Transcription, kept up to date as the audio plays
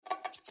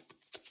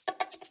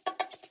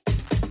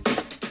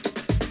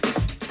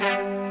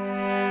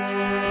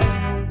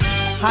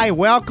Hi,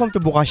 welcome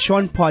to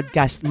Bukasyon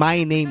Podcast.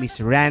 My name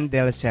is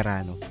Randel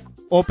Serrano.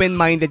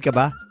 Open-minded ka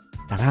ba?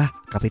 Tara,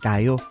 kape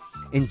tayo.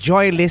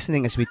 Enjoy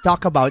listening as we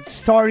talk about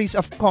stories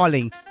of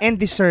calling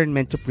and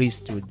discernment to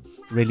priesthood,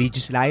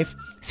 religious life,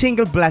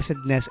 single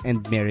blessedness,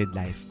 and married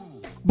life.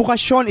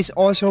 Bukasyon is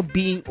also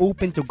being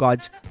open to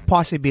God's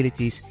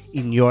possibilities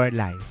in your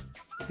life.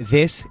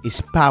 This is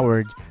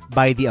powered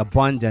by the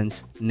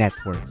Abundance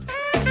Network.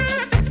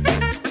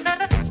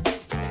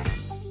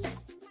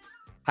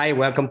 Hi,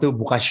 welcome to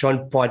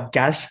Bukasyon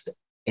Podcast,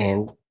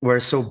 and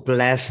we're so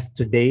blessed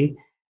today.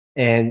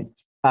 And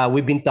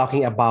we've been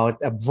talking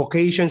about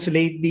vocations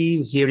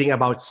lately, hearing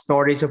about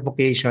stories of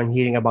vocation,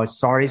 hearing about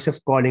stories of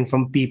calling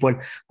from people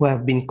who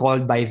have been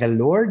called by the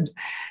Lord.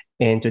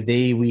 And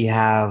today we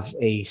have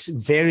a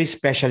very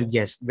special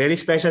guest. Very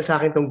special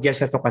sa akin tong guest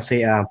na to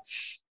kasi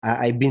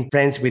I've been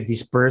friends with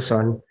this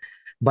person.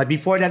 But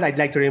before that, I'd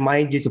like to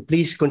remind you to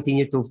please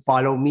continue to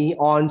follow me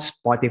on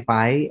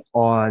Spotify,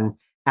 on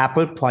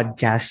Apple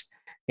Podcast,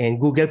 and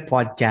Google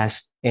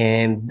Podcast,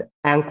 and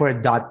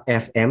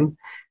Anchor.fm.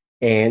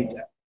 And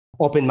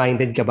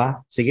open-minded ka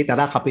ba? Sige,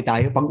 tara, kape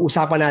tayo.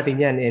 Pag-usapan natin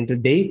yan. And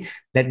today,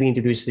 let me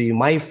introduce to you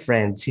my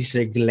friend,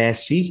 Sister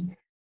Glessy,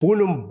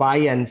 punong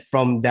bayan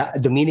from the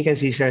Dominican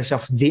Sisters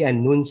of the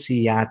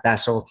Annunciata.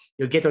 So,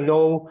 you'll get to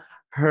know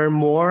her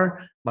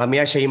more.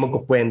 Mamaya siya yung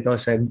magkukwento.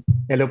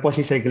 Hello po,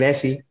 Sister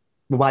Glessy.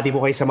 Bumati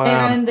po kayo sa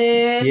mga...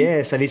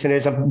 Yes, sa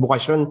listeners sa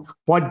Bukasyon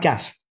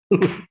Podcast.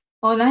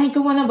 Nahin ko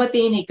muna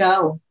batiin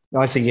ikaw.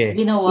 Sige. It's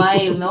been a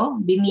while,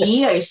 no? Been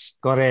years.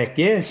 Correct,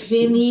 yes.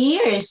 Been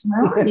years,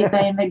 no? Hindi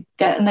tayo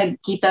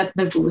nagkita at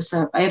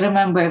nag-usap. I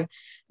remember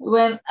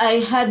when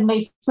I had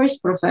my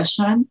first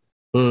profession.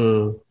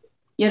 You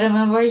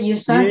remember? You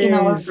sang in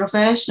our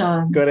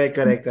profession. Correct.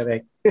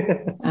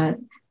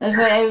 That's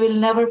why I will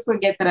never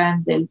forget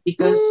Randel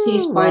because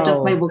he's part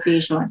of my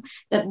vocation.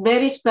 That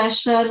very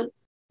special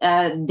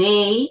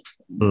day,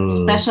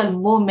 special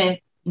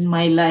moment in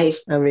my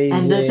life. Amazing.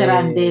 Andun si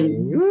Randel.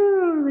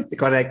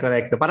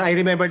 Correct. Parang I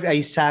remember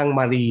I sang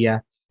Maria.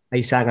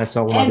 I sang a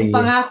song Maria. And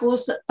pangako,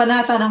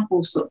 panata ng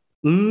puso.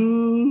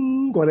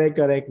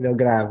 Correct. No,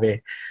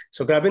 grabe.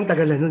 So grabe ang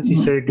tagal na nun si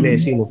Sir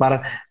Glessy. No?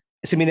 Parang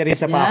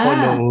seminarista pa ako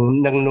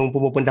nung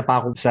pumupunta pa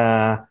ako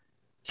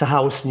sa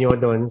house nyo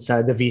doon,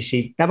 sa The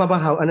V-Shape. Tama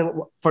ba?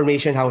 Anong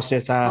formation house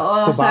nyo sa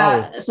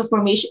Cubao? Sa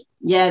formation.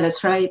 Yeah,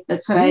 that's right.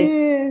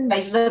 Yes.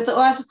 Like that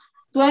was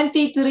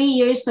 23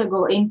 years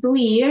ago. In 2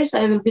 years,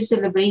 I will be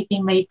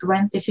celebrating my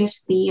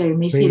 25th year,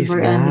 my Praise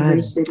silver God.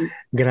 anniversary.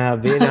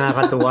 Grabe,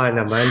 nakakatuwa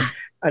naman.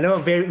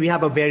 We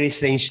have a very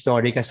strange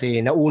story kasi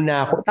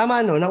nauna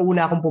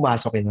akong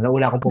pumasok.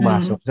 Nauna akong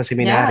pumasok sa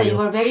seminaryo. Yeah, you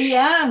were very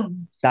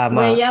young. Tama.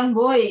 You were a young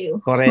boy.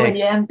 Correct. When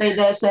you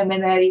entered the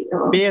seminary.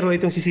 Pero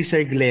itong si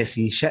Sister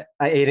Glessy,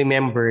 I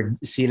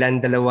remembered silang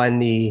dalawa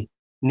ni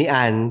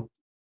Ann.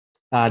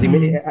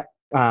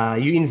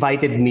 You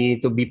invited me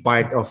to be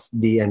part of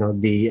the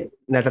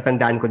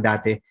natatandaan ko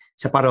dati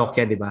sa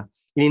parokya, di ba?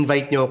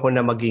 In-invite nyo ako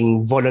na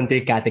maging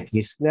volunteer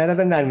catechist.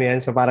 Natatandaan mo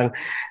yan? So parang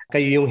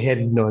kayo yung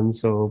head nun.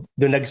 So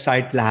doon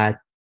nag-start lahat.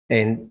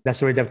 And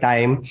that's where the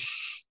time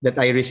that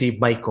I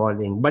received my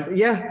calling. But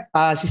yeah,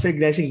 Sister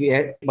Glessy,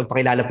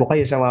 magpakilala po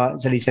kayo sa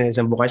listeners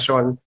ng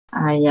Bukasyon.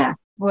 Yeah.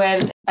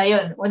 Well,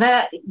 ayun.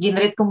 Una,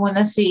 ginreet ko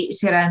muna si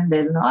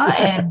Randel, no?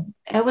 And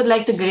I would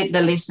like to greet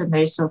the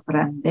listeners of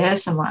Randel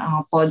sa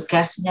mga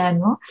podcast niya,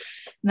 no?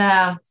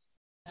 Na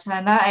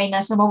sana ay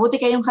nasa mabuti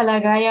kayong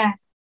kalagayan.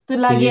 Ito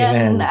lagi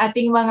ang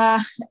ating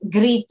mga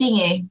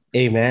greeting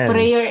Amen.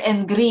 Prayer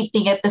and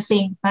greeting at the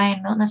same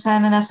time, no? Na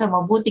sana nasa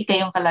mabuti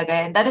kayong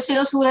kalagayan. Dati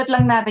sinusulat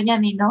lang natin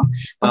yan, no?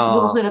 Pag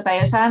susulat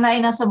tayo, sana ay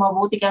nasa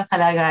mabuti kang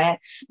kalagayan.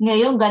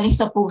 Ngayon, galing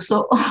sa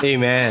puso.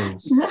 Amen.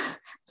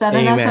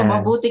 Sana Amen. nasa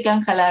mabuti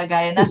kang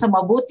kalagayan. Nasa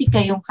mabuti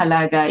kayong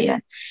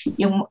kalagayan.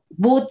 Yung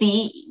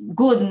buti,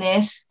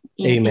 goodness,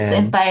 in its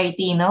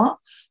entirety,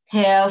 no?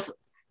 Health,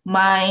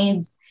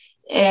 mind,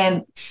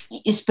 and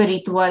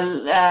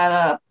spiritual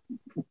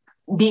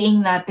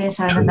being natin,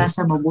 sana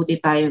nasa mabuti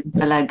tayong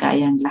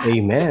kalagayan lahat.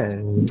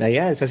 Amen.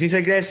 Ayan. So,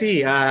 Sister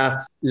Glessy,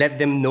 let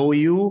them know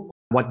you.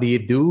 What do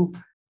you do?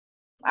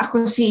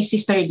 Ako si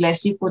Sister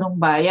Glessy, punong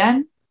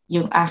bayan.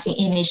 Yung aking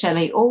initial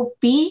ay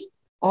OP,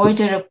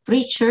 Order of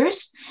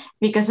Preachers,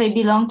 because I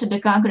belong to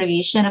the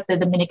congregation of the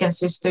Dominican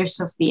Sisters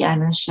of the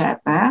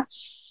Annunciata.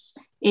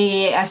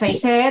 As I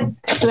said,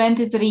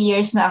 23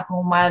 years na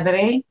akong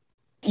madre.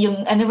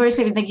 Yung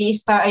anniversary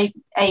nag-i-start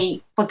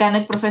ay pagka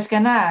nag-profess ka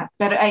na.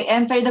 Pero I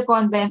entered the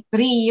convent 3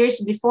 years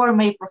before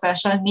my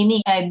profession, meaning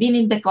I've been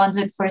in the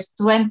convent for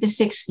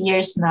 26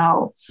 years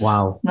now.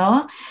 Wow.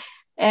 No?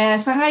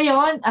 Sa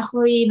ngayon,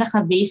 ako'y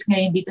naka-base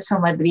ngayon dito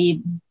sa Madrid,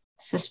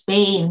 sa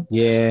Spain.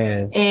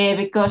 Yes.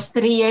 Because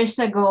 3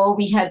 years ago,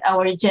 we had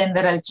our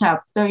general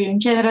chapter. Yung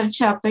general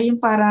chapter, yung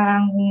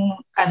parang,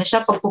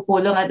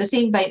 pagpupulong at the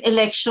same time,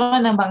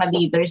 election ng mga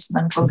leaders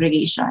ng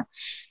congregation.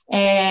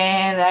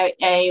 And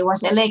I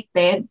was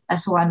elected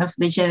as one of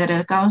the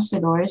general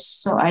councilors.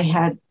 So I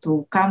had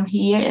to come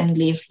here and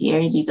live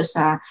here dito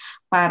sa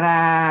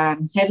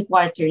parang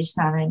headquarters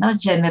namin, no?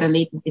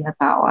 Generalate na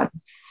tinatawag.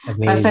 Sa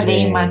Amazing.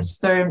 layman's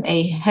term,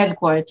 ay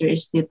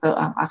headquarters dito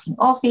ang aking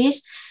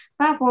office.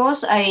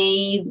 Tapos,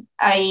 I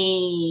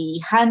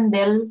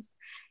handle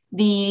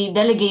the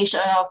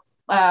delegation of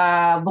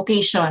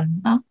vocation,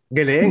 no?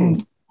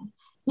 Galing.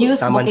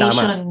 Youth Tama.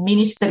 Vocation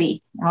Ministry.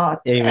 Oh,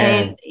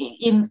 Amen.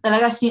 And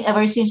talaga,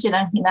 ever since yun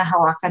ang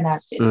hinahawakan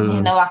natin,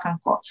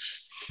 hinahawakan ko.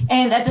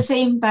 And at the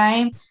same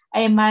time,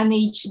 I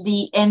manage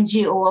the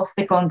NGO of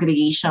the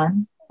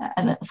congregation,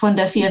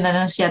 Fundación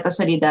Anunciata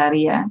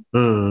Solidaria.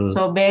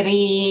 So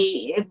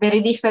very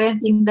very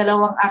different yung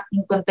dalawang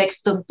aking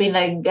kontekstong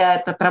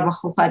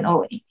pinagtatrabahuhan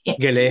o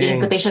in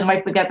quotation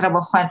mark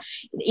pinagtatrabahuhan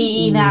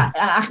ang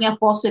aking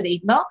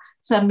apostolate, no?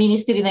 Sa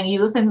Ministry ng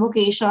Youth and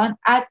Vocation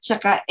at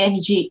saka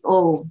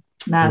NGO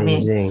namin.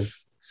 Amazing.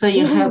 So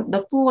you help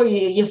the poor,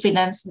 you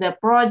finance the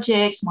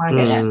projects, mga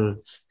ganyan.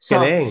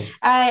 So,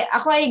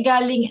 ako ay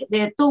galing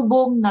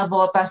tubong na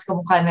botas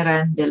kamukha ni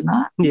Randel,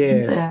 no?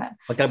 Yes.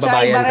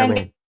 Magkababayan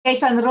kami. Kay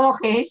San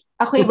Roque,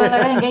 ako ay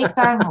barangay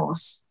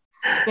Tangos.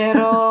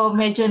 Pero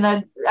medyo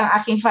ang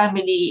aking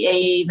family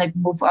ay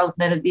nag-move out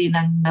na din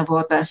ng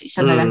Navotas.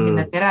 Isa na lang din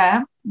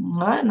natira.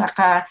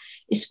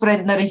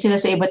 Naka-spread na rin sila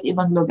sa iba't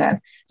ibang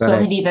lugar. So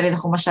hindi na rin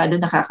ako masyado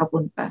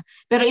nakakapunta.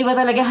 Pero iba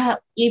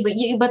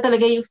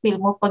talaga yung feel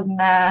mo pag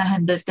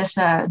na-handle ka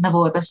sa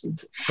Navotas.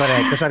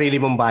 Correct. Sa sarili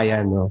mong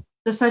bayan, no?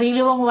 Sa sarili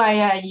mong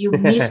bayan, you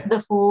miss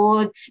the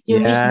food, you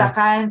miss the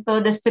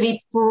canto, the street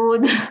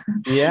food,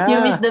 you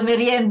miss the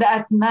merienda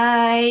at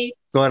night.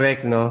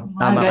 Correct, no?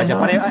 Tama ka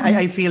dyan.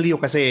 I feel you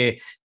kasi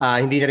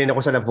hindi na rin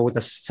ako sa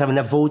Navotas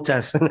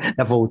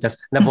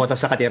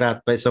sa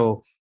Katira.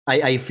 So,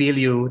 I feel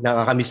you,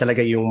 nakakamiss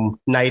talaga yung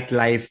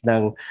nightlife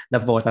ng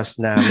Navotas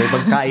na may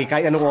pagkain.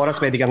 Kahit anong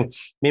oras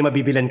may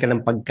mabibilan ka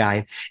ng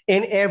pagkain.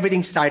 And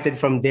everything started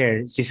from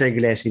there, Sister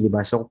Glecy, di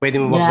ba? So, pwede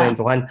mo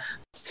magkwentuhan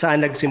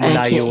saan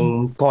nagsimula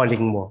yung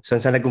calling mo? So,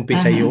 saan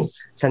nag-umpisa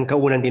saan ka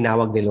unang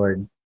tinawag ni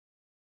Lord?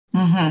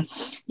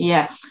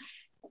 Yeah.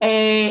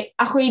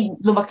 Ako'y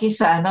lumaki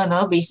sa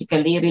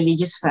basically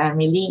religious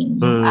family.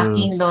 Yung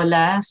aking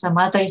lola sa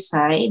mother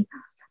side,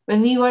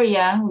 when we were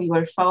young, we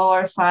were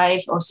 4,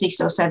 5, or 6,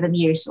 or 7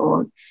 years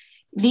old.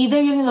 Leader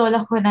yung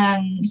lola ko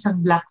ng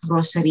isang black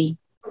grocery.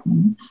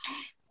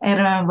 I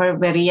remember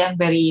very young,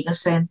 very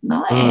innocent,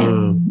 no?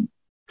 And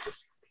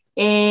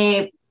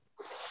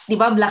di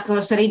ba, black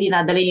grocery,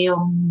 dinadala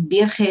yung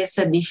birhen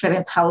sa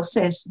different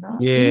houses, no?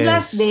 Yes. Yung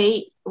last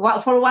day,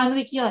 for 1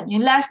 week yon.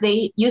 Yung last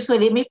day,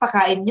 usually may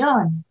pakain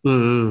yon.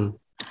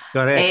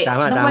 Correct.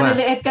 Tama.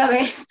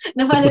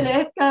 Nung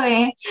maliliit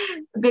kami,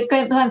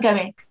 kwentuhan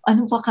kami,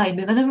 anong pakain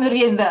doon? Anong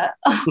merienda?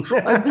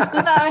 Pag gusto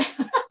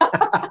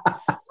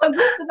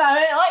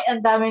namin,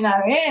 ang dami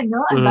namin,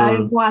 no? Ang dami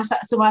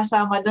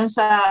sumasama doon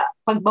sa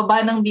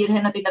pagbaba ng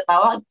birhen na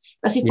tinatawag.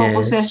 Kasi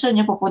possession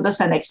niya pupunta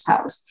sa next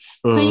house.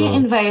 So yung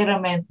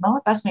environment,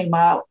 no? Tapos may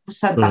mga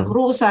Santa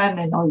Cruzan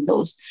and all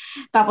those.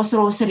 Tapos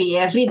rosary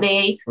every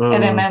day. I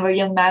remember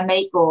yung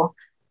nanay ko,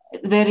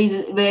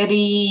 very,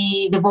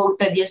 very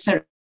devoted yun sa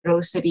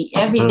rosary.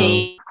 Every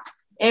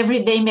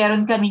day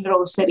meron kaming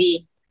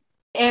rosary.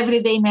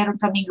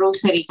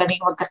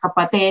 Kaming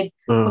magkakapatid.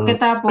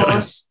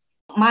 Pagkatapos,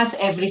 Mass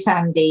every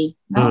Sunday.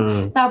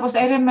 No? Tapos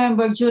I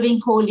remember during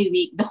Holy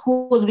Week, the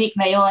whole week,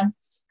 meron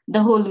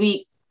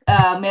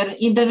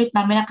yung damit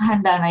namin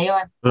nakahanda na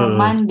yon from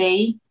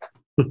Monday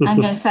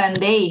hanggang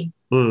Sunday.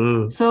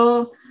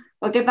 So,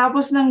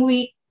 pagkatapos ng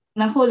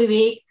Holy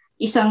Week,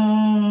 isang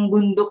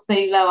bundok na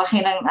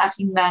ilawakin ng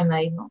aking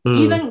nanay. No?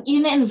 Yun ang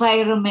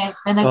environment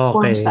na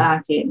nag-form sa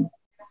akin.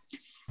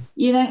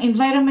 Yun ang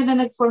environment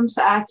na nag-form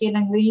sa akin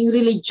ng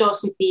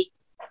religiosity.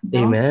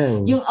 No?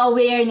 Amen. Yung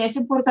awareness,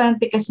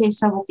 importante kasi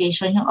sa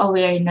vocation, yung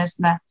awareness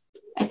na,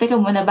 teka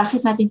muna,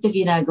 bakit natin ito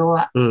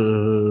ginagawa?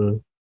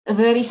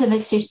 There is an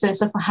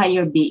existence of a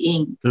higher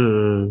being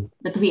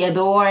that we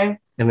adore,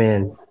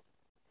 Amen.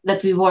 that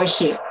we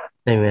worship.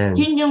 Amen.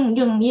 Yun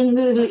yung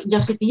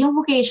religiosity. Yung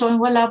vocation,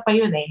 wala pa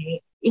yun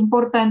eh.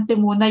 Importante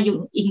muna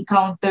yung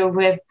encounter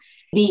with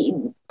the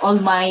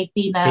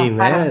Almighty na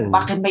parang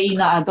bakit may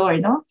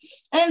ina-adore, no?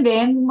 And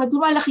then,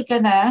 lumalaki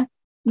ka na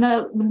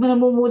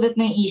namumulat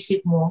na yung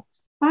isip mo,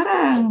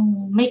 parang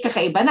may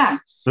kakaiba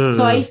na.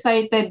 So I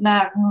started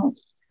na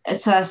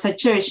sa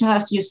church, no,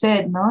 as you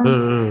said, no?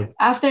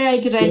 After I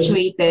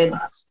graduated,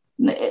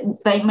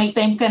 may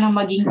time ka na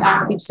maging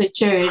active sa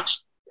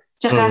church,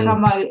 tsaka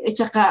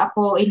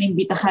ako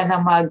inimbitahan na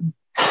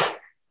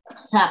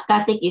sa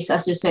catechist,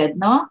 as you said,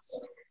 no?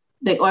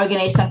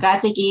 Organize ng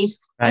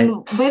catechist. Right.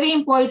 And very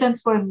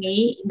important for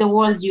me, the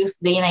World Youth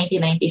Day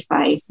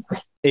 1995.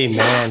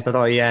 Amen.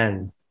 Totoo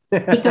yan.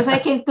 Because I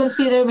can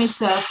consider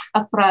myself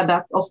a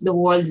product of the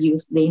World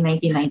Youth Day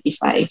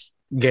 1995.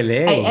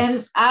 Galing.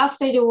 And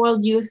after the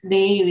World Youth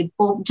Day with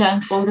Pope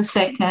John Paul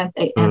II,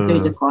 I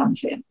entered the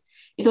convent.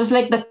 It was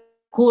like the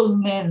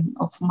culmen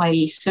of my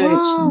search.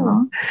 Wow.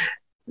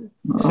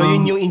 No? So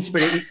yun yung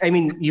inspiration. I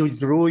mean, you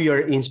drew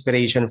your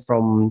inspiration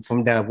from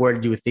the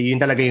World Youth Day.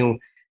 Yun talaga yung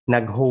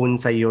nag-hone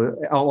sa iyo,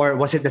 or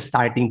was it the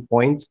starting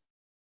point?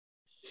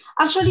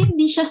 Actually,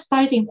 hindi siya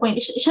starting point.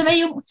 Siya na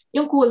yung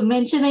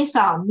culmen, siya na yung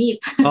summit.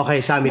 Okay,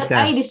 summit But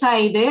na. I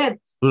decided.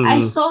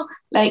 I saw,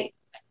 like,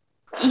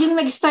 yung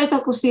nag-start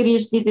ako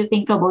seriously to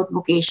think about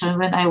vocation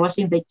when I was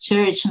in the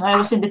church. When I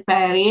was in the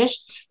parish,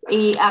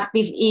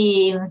 active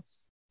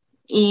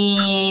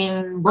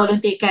in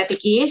volunteer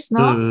catechist,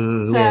 no?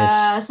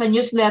 Sa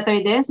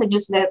newsletter din,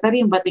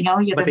 yung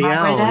Batingaw, you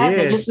remember that?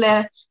 Yes.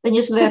 The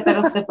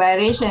newsletter of the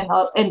parish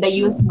and the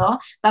youth,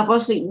 no?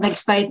 Tapos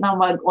nag-start na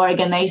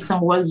mag-organize ng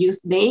World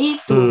Youth Day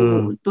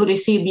to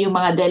receive yung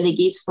mga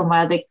delegates from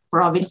other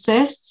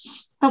provinces.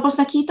 Tapos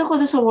nakita ko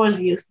na sa World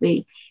Youth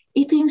Day,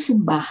 ito yung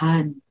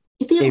simbahan.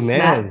 Ito yung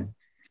flag.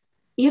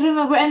 You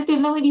remember, until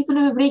now, hindi pa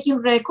na-break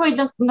yung record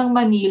ng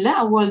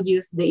Manila, World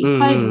Youth Day.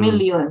 5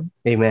 million.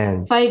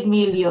 Amen. 5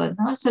 million.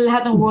 No? Sa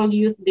lahat ng World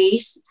Youth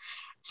Days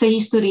sa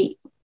history,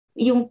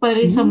 yung pa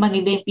rin sa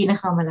Manila yung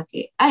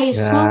pinakamalaki. I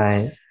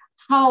saw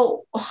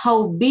how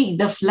big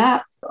the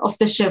flag of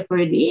the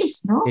shepherd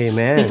is. No?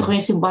 Amen. Dito ko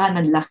yung simbahan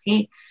ng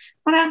laki.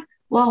 Parang,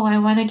 wow, I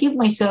wanna give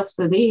myself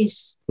to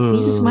this.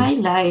 This is my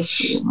life.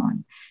 You know?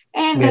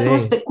 And that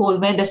was the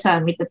culmen, the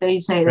summit that I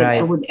decided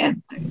I would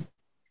enter.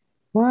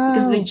 Wow.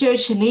 Because the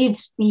church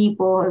needs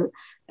people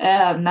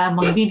na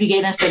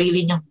magbibigay ng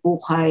sarili niyang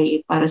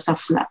buhay para sa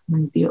flock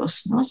ng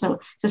Diyos, no? Sa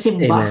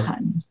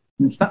simbahan.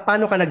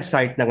 Paano ka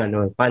nag-start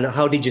ng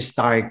how did you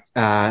start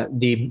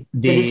the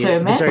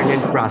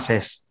discernment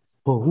process?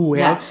 Who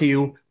helped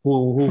you?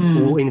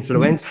 Who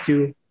influenced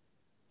you?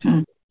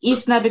 Yung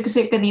sinabi ko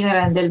sa'yo kanina,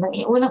 Randall,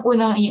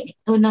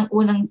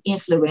 unang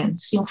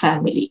influence, yung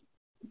family.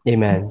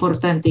 Amen.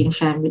 Importante yung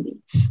family.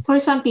 For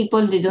some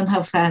people, they don't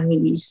have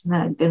families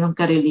na ganun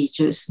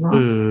ka-religious, no?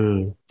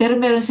 Pero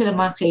meron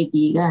silang mga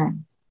kaibigan.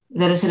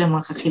 Meron silang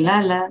mga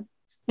kakilala.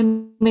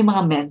 May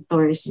mga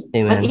mentors.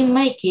 Amen. But in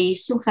my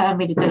case, yung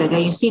family talaga,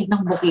 yung seed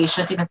ng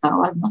vocation,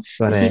 tinatawag, no?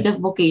 The seed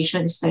of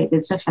vocation started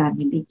sa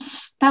family.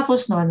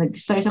 Tapos, no,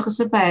 nag-start ako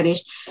sa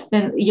parish.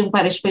 Then, yung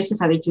parish pa si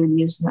Father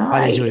Julius, no?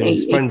 Father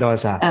Julius,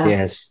 Frondosa,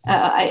 yes.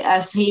 I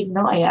asked him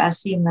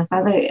na,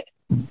 Father,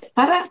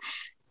 parang,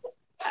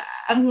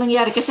 ang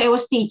nangyari kasi I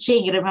was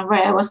teaching. Remember,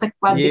 I was a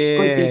public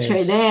school teacher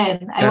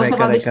then. I was a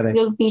public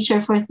school teacher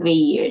for 3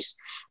 years.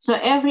 So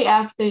every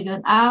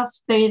afternoon,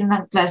 after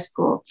ng class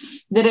ko,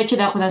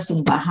 diretso na ako ng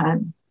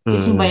simbahan.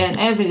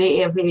 Sisimbayan every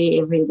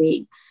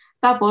day.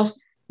 Tapos,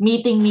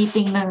 meeting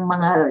ng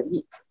mga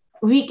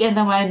weekend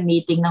naman,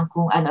 meeting ng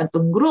kung ano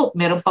itong group.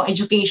 Meron pang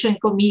education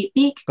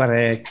committee.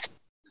 Correct.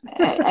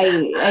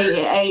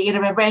 I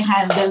remember I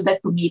handled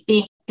that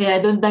committee.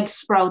 Kaya doon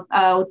nag-sprout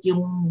out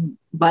yung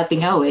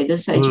Batingaw doon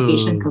sa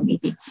education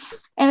committee.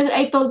 And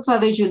I told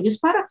Father Julius,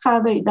 parang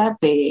Father,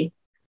 dati,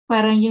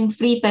 parang yung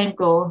free time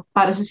ko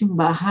para sa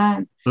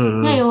simbahan.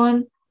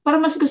 Ngayon,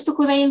 parang mas gusto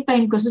ko na yung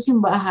time ko sa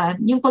simbahan,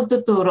 yung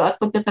pagtuturo at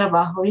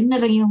pagtatrabaho, yun na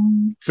lang yung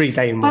free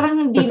time mo. Parang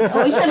hindi,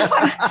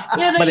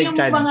 yun lang yung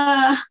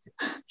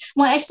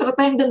mga extra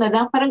time doon na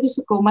lang. Parang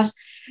gusto ko mas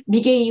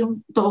bigay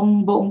yung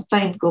buong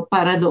time ko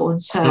para doon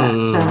sa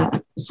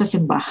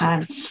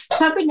simbahan.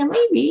 Sabi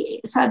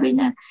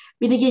niya,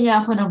 binigyan niya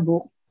ako ng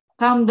book,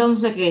 Calm Down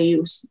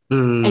Zacchaeus.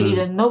 I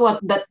didn't know what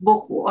that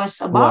book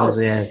was about.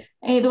 Yes.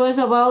 It was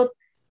about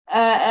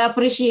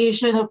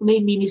appreciation of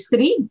lay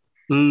ministry,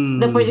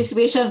 the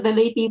participation of the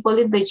lay people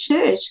in the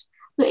church.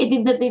 So it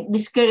did not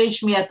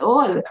discourage me at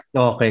all.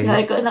 Okay.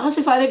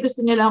 Kasi Father,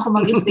 gusto niya lang ako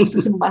mag-stay sa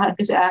simbahan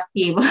kasi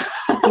active.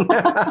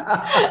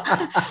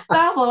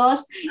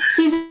 Tapos,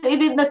 since it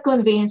did not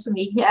convince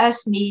me, he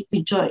asked me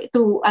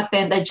to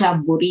attend a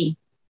jamboree.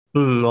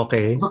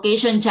 Okay.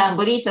 Vocation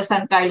jamboree sa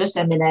San Carlos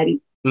Seminary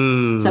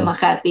sa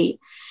Makati.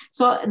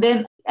 So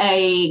then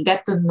I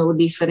got to know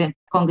different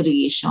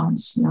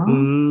congregations, no?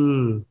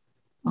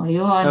 Oh,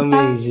 yun.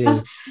 Amazing.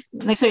 Tapos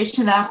nag-search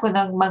na ako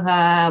ng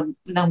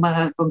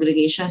mga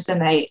congregations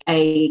and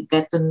I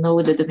got to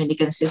know the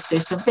Dominican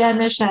Sisters of the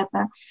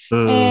Annunciata.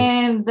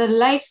 And the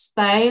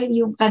lifestyle,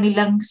 yung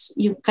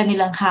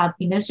kanilang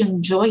happiness,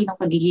 yung joy ng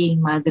pagiging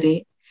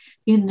madre,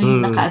 yun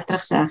yung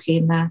naka-attract sa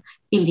akin na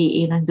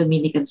piliin ng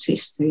Dominican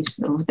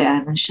Sisters of the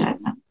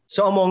Annunciata.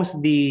 So amongst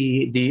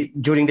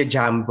during the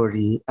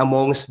jamboree,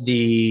 amongst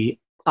the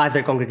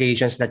other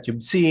congregations that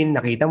you've seen,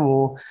 nakita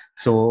mo,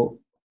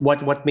 so what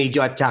made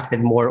you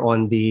attracted more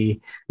on the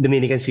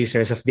Dominican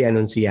Sisters of the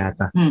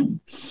Annunciata?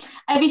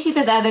 I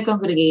visited other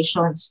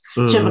congregations.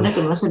 Siyempre na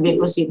kung sabihin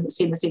ko sino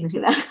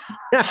sila.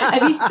 I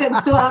visited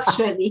 2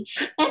 actually.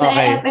 And okay.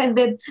 I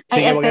attended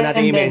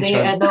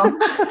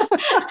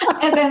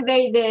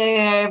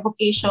their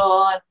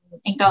vocation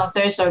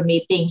encounters or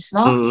meetings,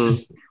 no?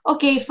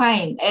 Okay,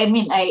 fine. I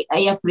mean,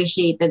 I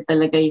appreciated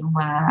talaga yung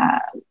mga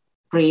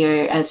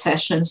prayer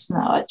sessions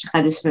na at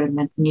saka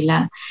discernment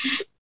nila.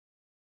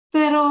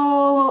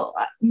 Pero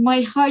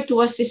my heart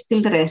was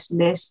still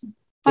restless.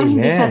 Parang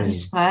hindi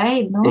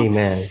satisfied, no?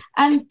 Amen.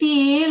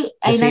 Until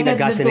I knocked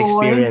at the door.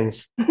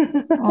 Experience.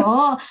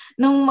 Oo.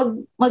 Nung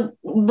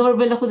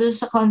mag-doorbell ako doon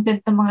sa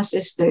content ng mga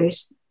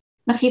sisters,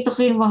 nakita ko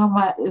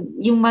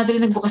yung mother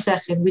na nagbukas sa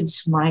akin with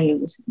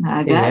smiles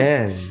na agad.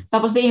 Amen.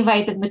 Tapos they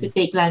invited me to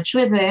take lunch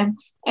with them.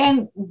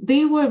 And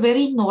they were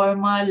very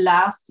normal,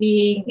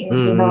 laughing.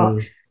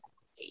 And,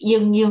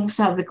 yung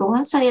sabi ko,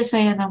 ang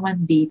saya-saya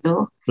naman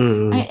dito.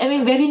 I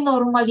mean, very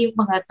normal yung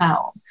mga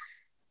tao.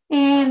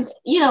 And,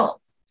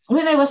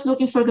 when I was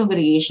looking for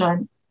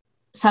congregation,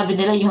 sabi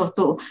nila, you have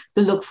to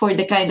look for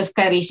the kind of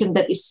charism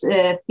that is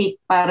fit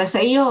para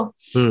sa iyo.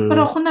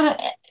 Pero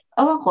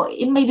ako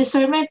in my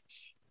discernment,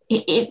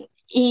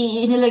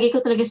 inilagay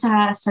ko talaga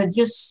sa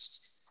Diyos,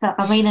 sa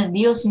kamay ng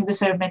Diyos yung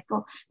discernment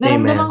ko.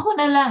 Naramdaman ko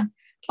na lang.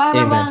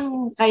 Para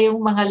bang kayong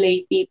mga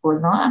lay people,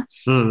 no?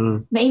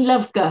 Na in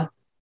love ka.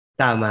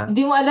 Tama.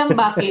 Hindi mo alam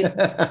bakit.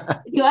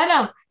 Hindi mo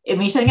alam.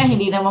 Minsan nga,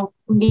 hindi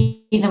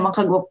naman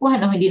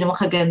kagwapuhan o hindi naman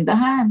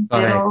kagandahan.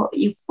 Correct. Pero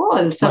you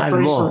fall sa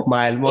person.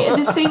 Mahal mo.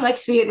 The same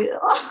experience.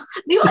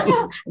 Di mo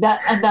alam.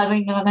 Ang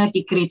daming nga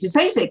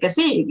nakikriticize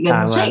kasi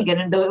ganun siya,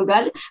 ganun daw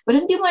ugali.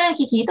 Pero hindi mo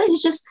nakikita.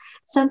 It's just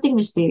something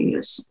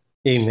mysterious.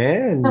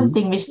 Amen.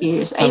 Something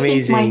mysterious.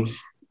 Amazing. I think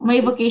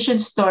my vocation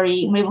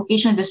story, my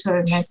vocation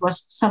discernment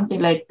was something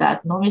like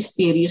that. No,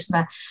 mysterious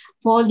na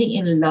falling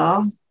in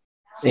love.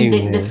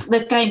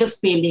 That kind of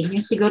feeling,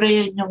 yung siguro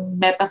yun yung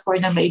metaphor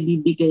na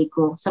maibibigay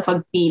ko sa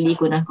pagpili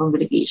ko ng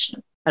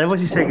congregation. Alam mo,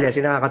 Sister Glecy,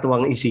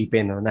 nakakatuwang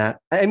isipin, no? Na,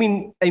 I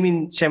mean,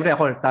 syempre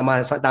ako,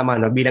 tama,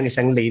 no? Bilang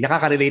isang lay,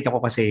 nakaka-relate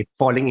ako kasi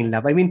falling in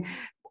love. I mean,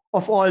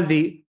 of all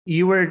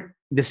you were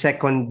the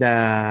second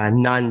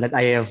nun that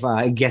I have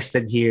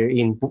guested here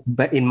in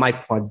my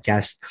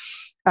podcast.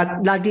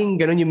 At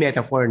laging ganun yung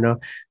metaphor, no?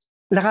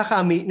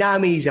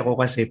 Na-amaze ako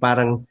kasi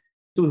parang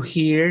to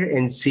hear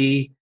and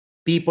see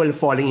people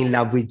falling in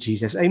love with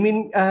Jesus. I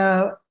mean,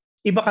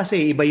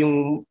 iba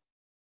yung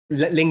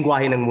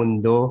lengguwahe ng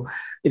mundo.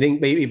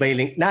 Iba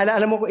yung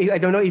naalala mo, I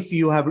don't know if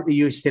you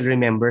still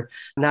remember,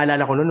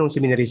 naalala ko nung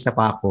seminarista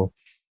pa ako,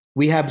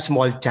 we have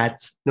small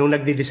chats nung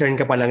nagdi-discern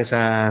ka pa lang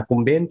sa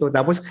kumbento.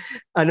 Tapos,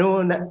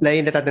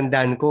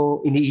 natatandaan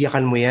ko,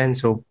 iniiyakan mo yan.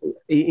 So,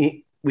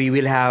 we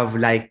will have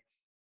like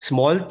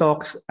small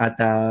talks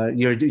at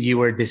you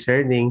were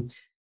discerning.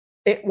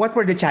 What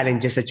were the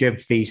challenges that you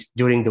have faced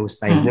during those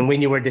times?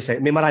 When you were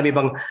discerning? May marami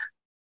bang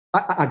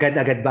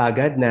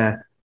agad na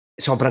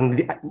sobrang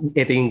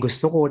ito yung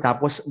gusto ko,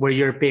 tapos were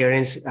your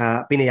parents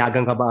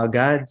pinayagan ka ba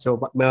agad?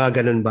 So, mga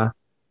ganun ba?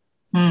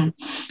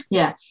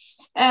 Yeah.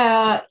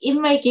 In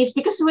my case,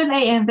 because when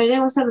I entered,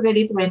 I was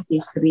already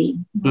 23.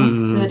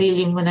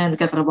 Sarili mo na,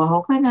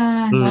 nagkatrabaho ka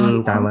na.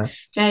 Tama.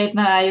 Kahit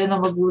na ayaw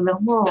na magulang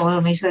mo,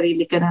 may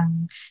sarili ka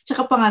ng...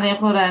 Tsaka panganay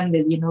ko,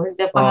 Randall,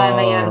 the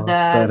panganay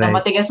na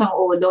matigas ang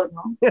ulo,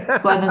 no?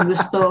 Kung anong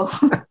gusto.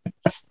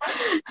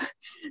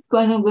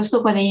 Kung anong gusto,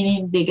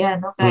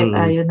 paninindigan, no? Kahit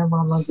ayaw ng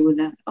mga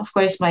magulang. Of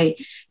course,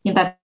 yung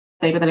tatay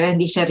ko talaga,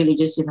 hindi siya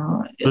religious,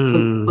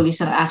 pulis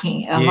ang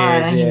aking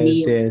ama,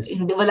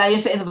 hindi wala yun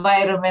sa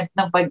environment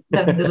ng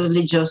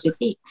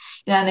religiosity.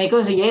 Yung nanay ko,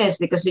 yes,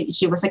 because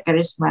she was a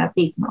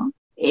charismatic, no?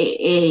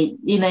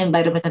 Yun ang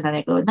environment ng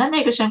nanay ko.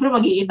 Nanay ko, syempre,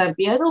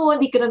 mag-i-inarti,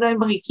 hindi ka na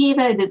namin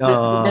makikita, the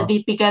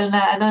typical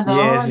na,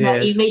 na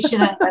image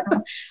ng,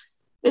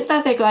 Yung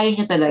tatay ko, ayaw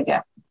niya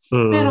talaga.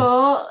 Pero,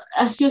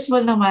 as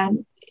usual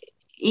naman,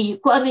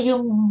 kung ano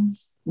yung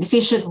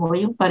decision mo,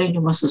 yung pa rin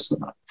yung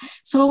masusunod.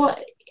 So,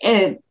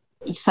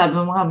 sabi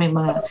mo nga, may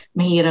mga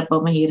mahirap pa.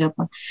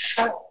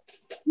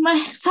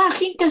 Sa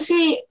akin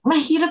kasi,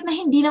 mahirap na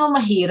hindi naman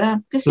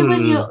mahirap. Kasi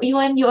when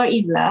you are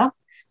in love,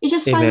 you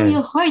just follow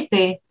your heart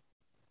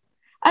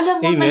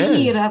Alam mo,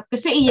 mahirap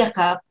kasi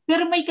iyakap,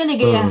 pero may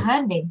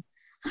kaligayahan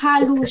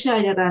Halo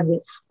siya, Randall.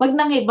 Pag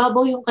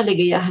nangibabaw yung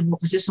kaligayahan mo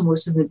kasi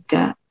sumusunod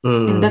ka,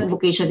 and that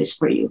vocation is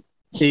for you.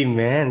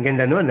 Amen.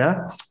 Ganda nun,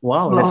 ha?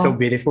 Wow, that's so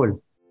beautiful.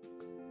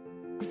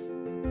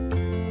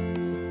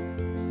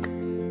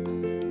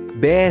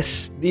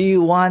 Best, do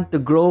you want to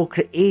grow,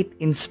 create,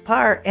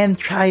 inspire, and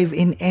thrive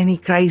in any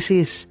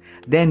crisis?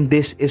 Then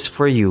this is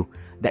for you.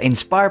 The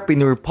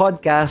Inspirepreneur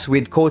Podcast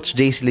with Coach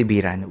Jace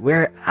Libiran,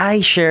 where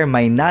I share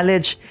my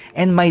knowledge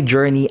and my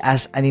journey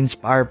as an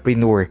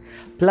Inspirepreneur.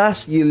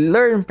 Plus, you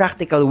learn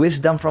practical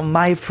wisdom from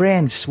my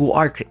friends who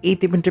are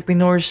creative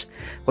entrepreneurs,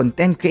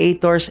 content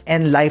creators,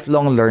 and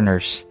lifelong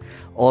learners.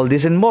 All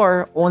this and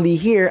more only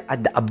here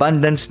at the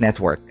Abundance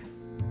Network.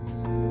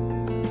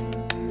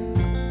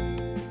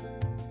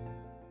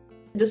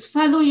 Just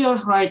follow your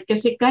heart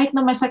kasi kahit na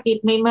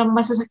masakit, may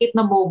masasakit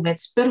na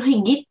moments, pero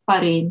higit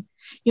pa rin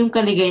yung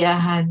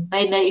kaligayahan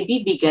na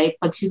naibibigay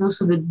pag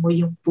sinusunod mo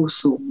yung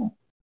puso mo.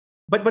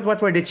 But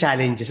what were the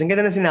challenges? Ang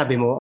ganda na sinabi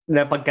mo,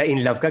 na pagka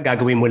in love ka,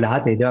 gagawin mo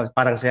lahat. Di ba?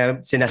 Parang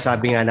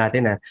sinasabi nga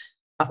natin na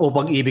o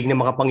pag-ibig ng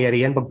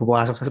makapangyarihan, pag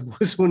pumasok sa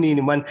puso ni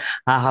naman,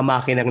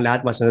 hahamakin ang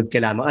lahat, masunod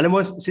ka lamang. Alam mo,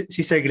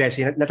 si Sir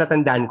Glecy,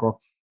 natatandaan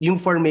ko, yung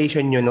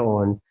formation nyo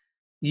noon,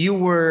 you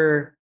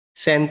were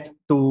sent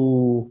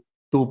to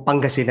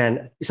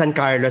Pangasinan, San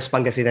Carlos,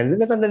 Pangasinan.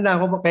 Natatandaan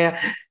ko kaya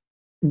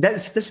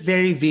that's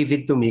very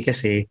vivid to me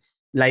kasi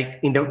like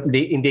in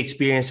the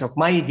experience of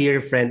my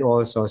dear friend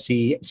also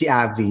si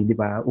Avi, di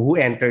ba, who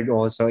entered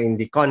also in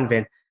the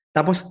convent.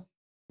 Tapos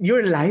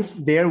your life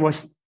there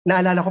was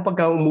naalala ko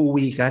pagka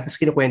umuwi ka, tapos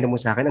kinukwento mo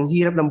sa akin, ang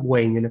hirap ng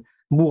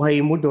buhay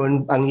mo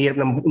doon, ang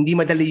hirap hindi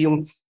madali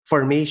yung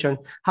formation.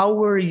 How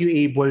were you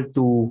able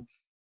to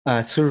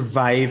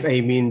survive,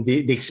 I mean,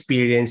 the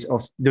experience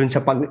of doon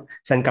sa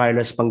San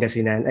Carlos,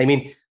 Pangasinan? I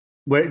mean,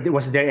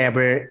 was there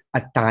ever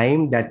a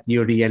time that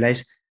you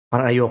realized,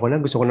 parang ayoko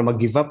na, gusto ko na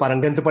mag-give up, parang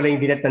ganito pala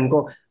yung dinatan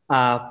ko.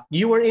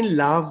 You were in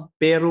love,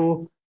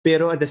 pero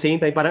at the same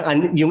time, parang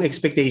yung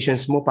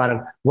expectations mo,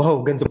 parang,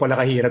 wow, ganito pala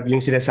kahirap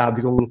yung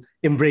sinasabi kong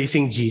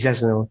embracing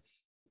Jesus, no?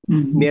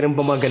 Mhm. Meron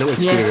ba mga ganong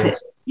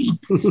experience?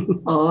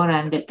 Oo,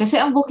 Randall. Kasi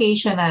ang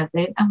vocation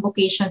natin, ang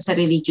vocation sa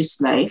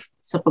religious life,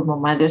 sa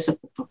pagmamother, sa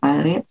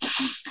pagpapare,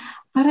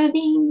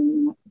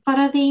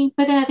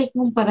 pwede natin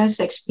kumpara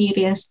sa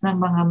experience ng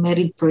mga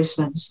married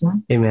persons, no?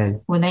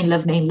 Amen. Una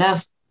in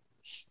love.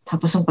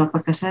 Tapos ang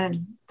papakasal.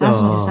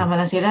 Tapos magsasama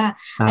na sila.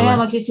 Kaya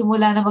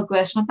magsisimula na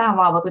mag-question,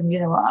 tama ba itong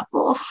ginawa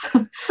ko?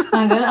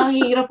 Ang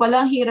hirap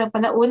pala.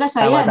 Una,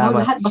 saya.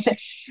 Tama.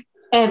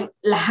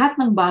 Lahat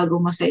ng bago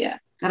masaya.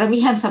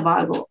 Karamihan sa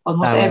bago.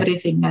 Almost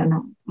everything.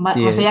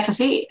 Masaya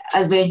kasi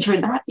adventure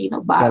lahat.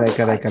 Bago.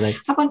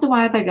 Correct. Kapag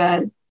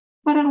tumatagal,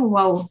 parang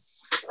wow.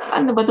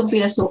 Ano ba itong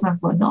pinasukan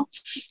ko, no?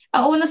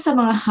 Ang una sa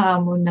mga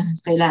hamon na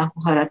kailangan ko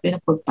harapin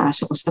ang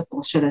pagpasok ko sa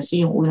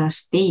postulancy, yung unang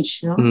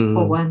stage, no?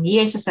 For 1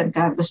 year sa San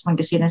Carlos,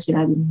 Pangasinan,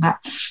 sinabi mo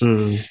nga.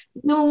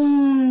 Nung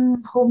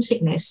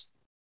homesickness.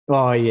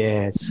 Oh,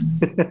 yes.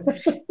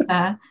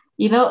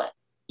 You know,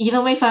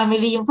 my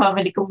family, yung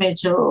family ko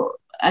medyo,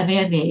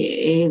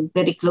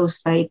 very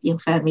close tight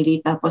yung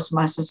family, tapos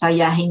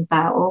masasayahing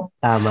tao.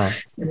 Tama.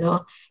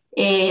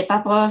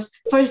 Tapos,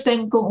 first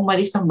time kong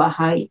umalis ng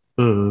bahay.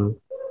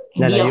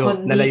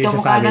 Nalayo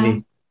sa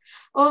family.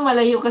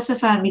 Malayo ka sa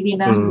family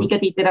na hindi ka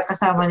titira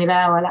kasama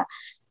nila, wala.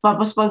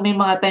 Tapos pag may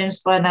mga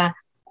times pa na,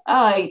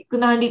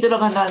 kunahan dito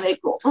lang ang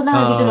nanay ko,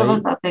 kunahan dito lang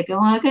ang tatay ko,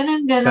 mga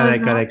ganun.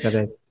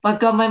 Correct.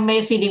 Pagka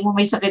may feeling mo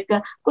may sakit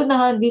ka,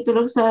 kunahan dito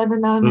lang sa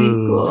nanay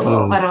ko.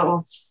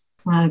 Para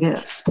mga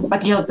ganun.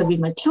 But you have to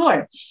be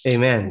mature.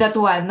 Amen. That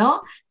one,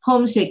 no?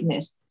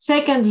 Homesickness.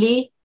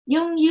 Secondly,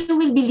 you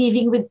will be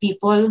living with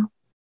people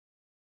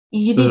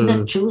you did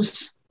not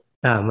choose.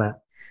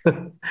 Tama.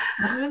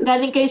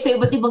 Galing kayo sa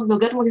iba't ibang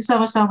lugar,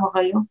 magsasama-sama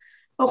kayo.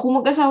 O kung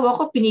mag-asawa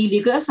ko,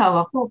 pinili ko yung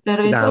asawa ko.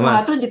 Pero ito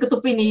mga to, hindi ko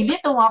to pinili.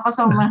 Ito mga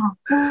kasama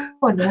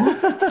ko. No?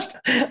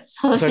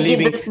 So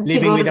living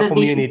with the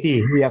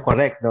community. Yeah,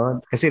 correct. No?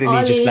 Kasi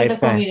religious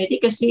life ka.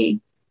 Community kasi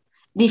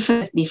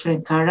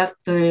different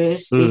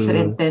characters,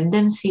 different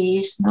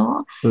tendencies.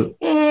 No?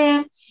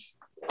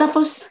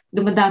 Tapos,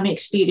 dumadami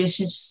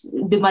experiences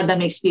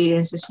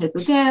nyo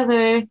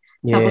together.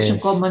 Yes. Tapos yung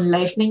common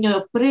life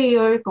ninyo,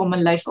 prayer,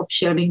 common life of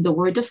sharing the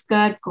word of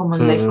God,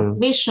 common life of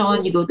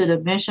mission, you go to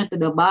the mission, to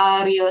the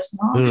barrios,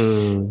 no?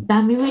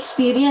 Dami mo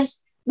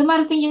experience.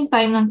 Dumarating yung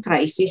time ng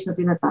crisis na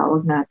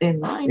tinatawag natin,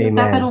 no?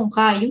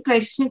 Yung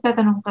crisis yung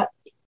tatanong ka,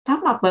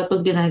 tama ba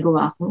itong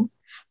ginagawa ko?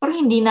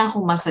 Parang hindi na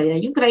ako masaya.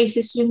 Yung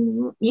crisis,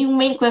 yung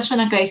main question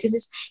ng crisis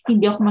is,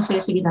 hindi ako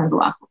masaya sa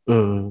ginagawa ko.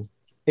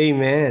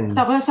 Amen.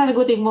 Tapos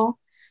sasagutin mo,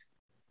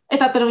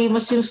 tatanungin mo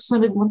yung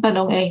susunod mong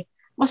tanong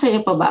masaya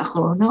pa ba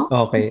ako, no?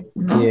 Okay.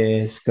 No?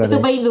 Yes, correct.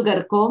 Ito ba yung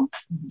lugar ko?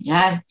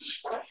 Yan.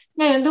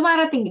 Ngayon,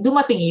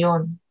 dumating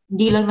yun.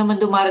 Hindi lang naman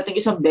dumarating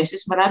isang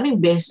beses, maraming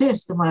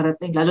beses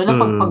dumarating. Lalo na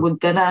pagpagod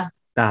ka na.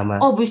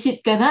 Tama. Visit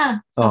ka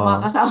na sa mga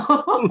kasama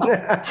mo.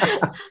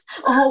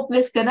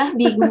 Hopeless ka na,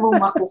 hindi mo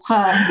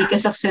makuha, hindi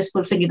ka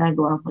successful sa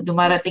ginagawa mo.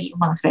 Dumarating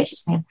yung mga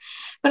crisis na yan.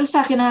 Pero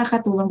sa akin,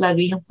 nakakatulong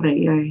lagi yung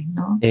prayer.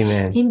 No?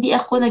 Amen. Hindi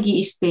ako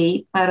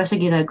nag-i-stay para sa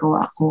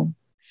ginagawa ko.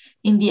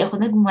 Hindi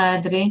ako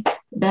nagmadre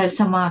dahil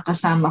sa mga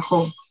kasama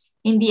ko.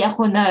 Hindi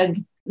ako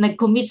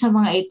nag-commit sa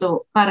mga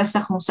ito para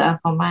sa kung saan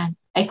pa man.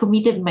 I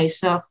committed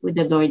myself with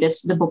the Lord.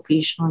 That's the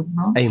vocation.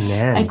 No?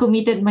 Amen. I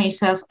committed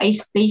myself. I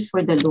stay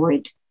for the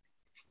Lord.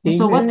 Amen.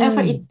 So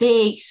whatever it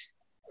takes,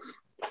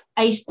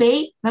 I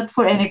stay not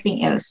for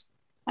anything else.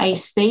 I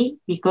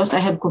stay because I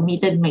have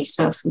committed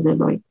myself to the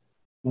Lord.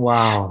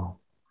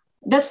 Wow.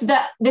 That's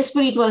the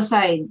spiritual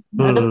side.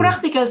 The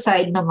practical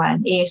side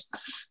naman is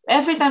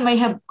every time I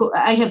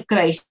have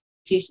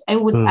crisis, I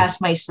would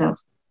ask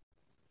myself,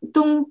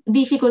 itong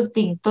difficult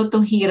thing to,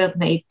 itong hirap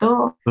na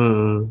ito,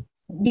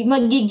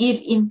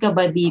 mag-give in ka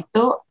ba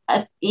dito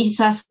at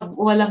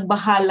walang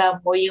bahala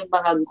mo yung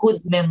mga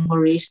good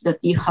memories that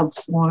you have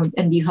formed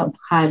and you have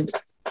had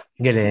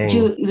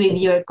with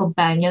your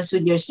companions,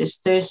 with your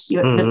sisters,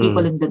 the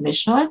people in the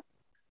mission.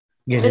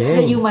 That's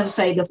the human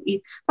side of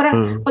it.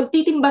 Parang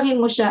pagtitimbangin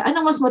mo siya,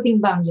 ano mas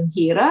matimbang, yung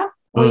hirap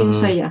o yung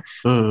saya?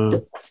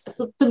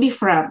 To be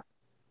frank,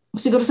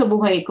 siguro sa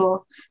buhay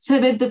ko,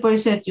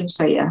 70% yung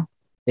saya.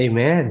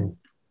 Amen.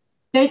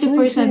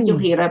 30%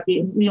 yung hirap,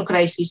 yung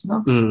crisis,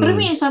 no? Pero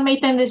minsan may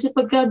tendency,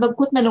 pagka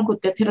lungkot na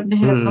lungkot ka, hirap na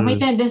hirap ka, may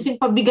tendency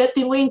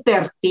pabigatin mo yung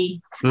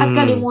 30 at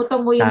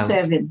kalimutan mo yung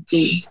 70.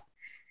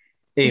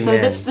 Amen. So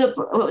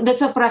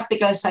that's a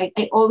practical side.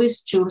 I always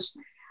choose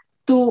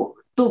to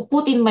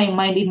put in my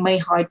mind, in my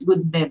heart,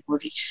 good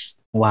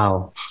memories.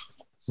 Wow.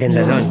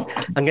 Ganda nun.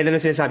 Ang ganda nun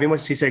sinasabi mo,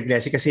 Sister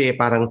Glessy, kasi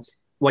parang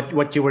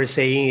what you were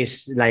saying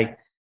is like,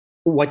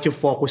 what you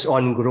focus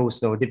on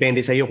grows, no?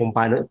 Depende sa iyo kung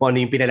ano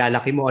yung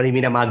pinalalaki mo, ano yung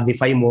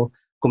minamagnify mo.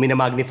 Kung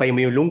minamagnify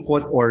mo yung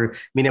lungkot or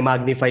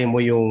minamagnify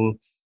mo yung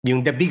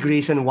the big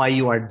reason why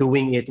you are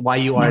doing it, why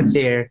you are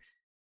there.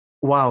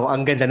 Wow,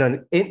 ang ganda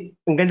nun.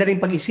 Ang ganda rin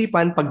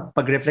pag-isipan,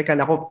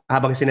 pag-reflectan ako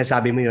habang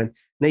sinasabi mo yun,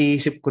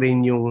 naiisip ko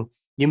rin yung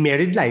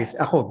married life.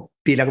 Ako,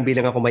 bilang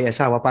ako may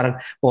asawa, parang,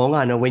 oo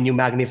nga, no, when you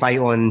magnify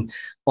on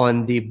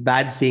the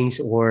bad things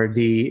or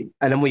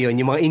alam mo yun,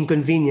 yung mga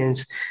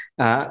inconvenience,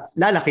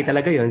 lalaki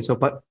talaga yun. So,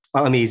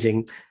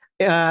 amazing.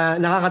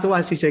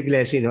 Nakakatuwa si Sir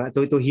Glessy, no,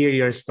 to hear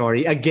your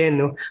story. Again,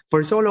 no,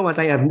 for so long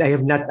I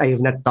have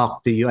not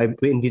talked to you.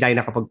 Hindi tayo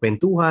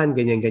nakapagkwentuhan,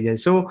 ganyan.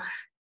 So,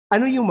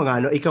 ano yung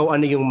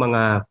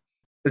mga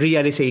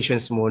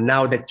realizations mo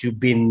now that you've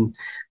been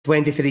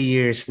 23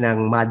 years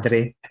ng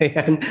madre?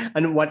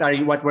 And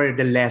what were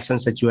the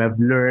lessons that you have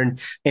learned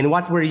and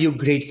what were you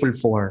grateful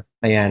for?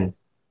 Ayan.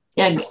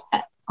 Yeah,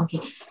 okay.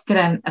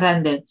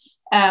 Randall.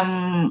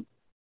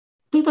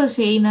 People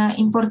say na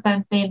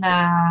importante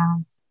na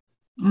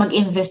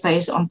mag-invest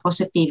tayo on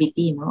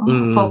positivity, no?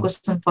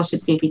 Focus on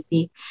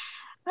positivity.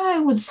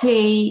 I would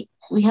say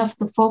we have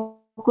to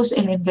focus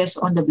and invest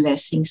on the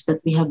blessings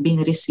that we have been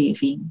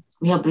receiving.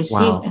 We have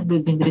received and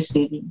we've been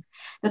receiving.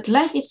 That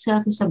life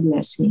itself is a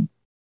blessing.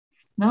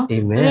 No?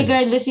 Amen.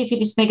 Regardless if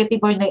it is negative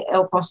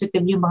or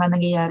positive yung mga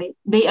nangyayari,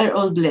 they are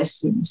all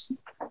blessings.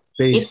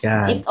 Praise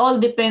God. It all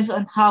depends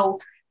on how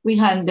we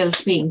handle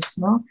things.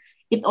 No?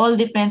 It all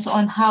depends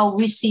on how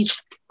we see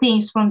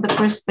things from the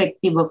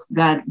perspective of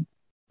God.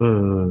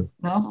 No?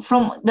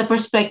 From the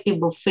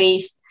perspective of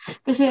faith.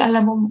 Kasi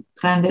alam mo,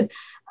 Randall,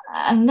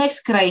 ang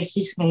next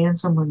crisis ngayon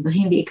sa mundo,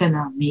 hindi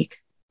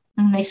economic.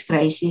 Ang next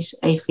crisis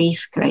ay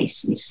faith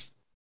crisis.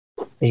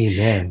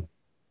 Amen.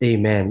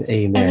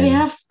 And we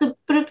have to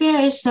prepare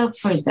ourselves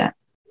for that.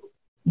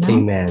 No?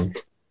 Amen.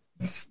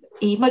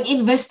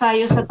 Mag-invest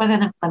tayo sa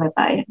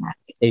pananampalataya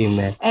natin.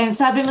 Amen. And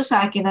sabi mo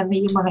sa akin, ano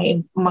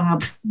yung mga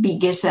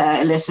biggest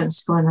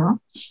lessons ko,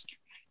 no?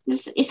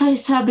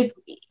 Sabi ko,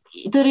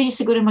 ito rin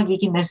siguro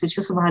magiging message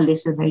ko sa mga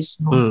listeners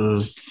mo.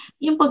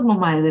 Yung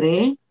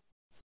pagmamadre,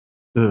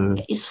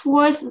 it's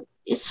worth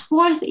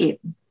it.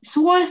 It's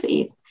worth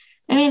it.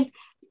 I mean,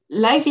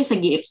 life is a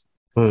gift.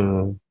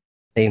 Amen.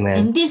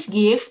 And this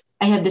gift,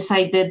 I have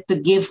decided to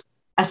give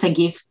as a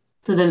gift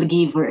to the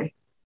giver.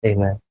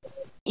 Amen.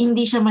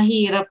 Hindi siya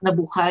mahirap na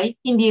buhay,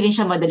 hindi rin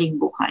siya madaling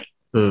buhay.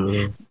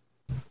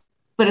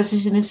 Pero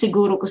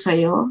sinisiguro ko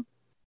sa'yo,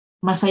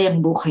 masayang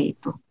buhay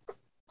ito.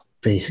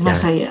 Praise God.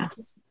 Masaya.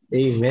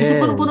 Amen.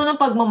 Kasi puno-puno ng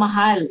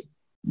pagmamahal.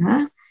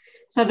 Ha?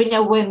 Sabi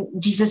niya, when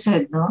Jesus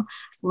said, no,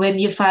 when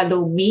you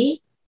follow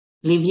me,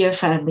 leave your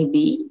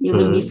family, you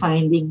will be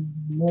finding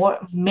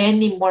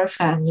many more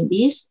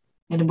families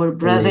and more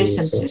brothers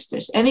and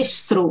sisters. And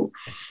it's true.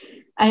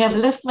 I have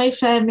left my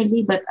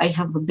family, but I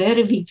have a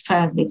very big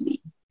family.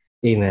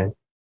 Amen.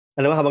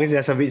 Alam mo, habang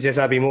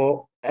sinasabi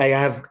mo,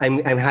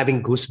 I'm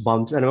having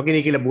goosebumps.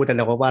 Kinikilabutan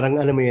ako. Parang,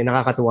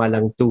 nakakatuwa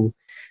lang to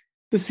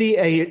see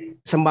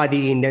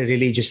somebody in the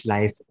religious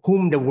life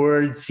whom the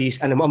world sees,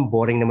 ang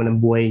boring naman ang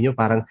buhay nyo.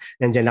 Parang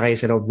nandyan na kayo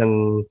sa loob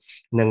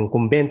ng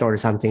kumbento or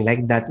something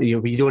like that.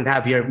 You don't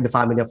have the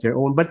family of your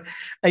own. But,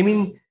 I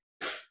mean,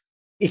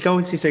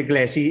 ikaw, Sister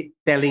Glessy,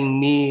 telling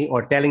me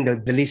or telling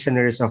the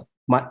listeners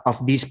of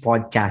this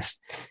podcast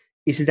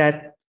is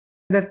that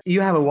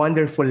you have a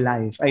wonderful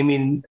life. I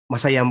mean,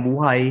 masayang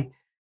buhay.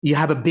 You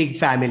have a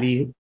big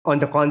family. On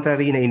the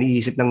contrary, na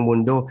iniisip ng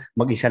mundo,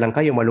 mag-isa lang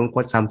kayo,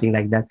 malungkot, something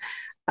like that.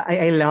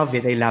 I love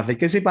it.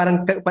 Kasi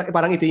parang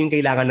ito yung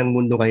kailangan ng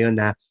mundo ngayon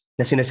na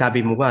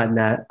sinasabi mo nga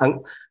na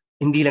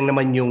hindi lang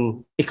naman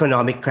yung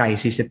economic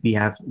crisis that we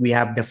have. We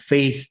have the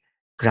faith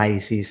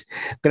crisis.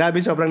 Grabe,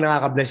 sobrang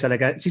nakaka-bless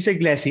talaga. Sister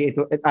Glessy,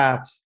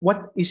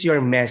 what is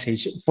your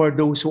message for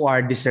those who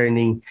are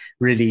discerning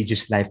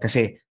religious life?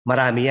 Kasi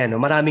marami yan. No?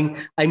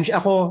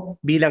 Ako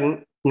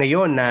bilang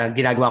ngayon na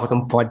ginagawa ko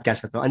itong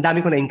podcast na to, ang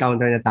dami ko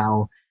na-encounter na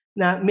tao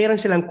na meron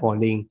silang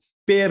calling,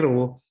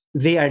 pero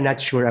they are not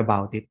sure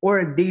about it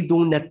or they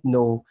do not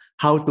know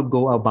how to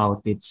go about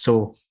it.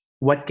 So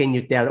what can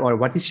you tell or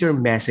what is your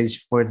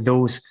message for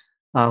those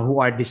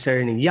who are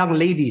discerning, young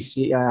ladies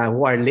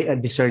who are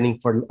discerning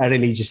for a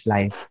religious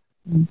life?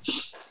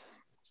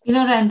 You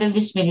know, Randall,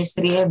 this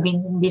ministry, I've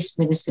been in this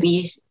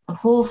ministry,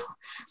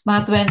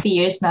 mga 20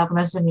 years na ako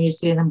nasa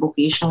ministry ng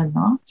vocation,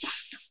 no?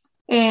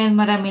 And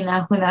marami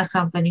na ako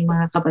na-accompany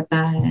mga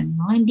kabataan,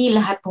 no? Hindi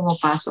lahat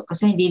pumapasok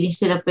kasi hindi din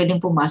sila pwedeng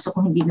pumasok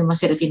kung hindi naman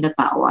sila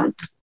tinatawag.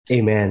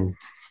 Amen.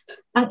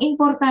 Ang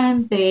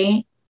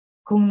importante,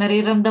 kung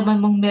nariramdaman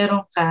mong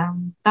meron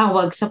kang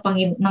tawag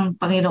ng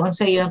Panginoon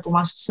sa iyo na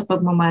pumasok sa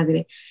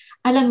pagmamadre,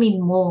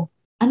 alamin mo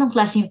anong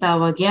klaseng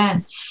tawag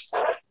yan.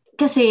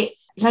 Kasi,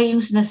 lagi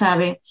kong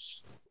sinasabi,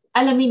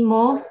 alamin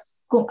mo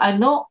kung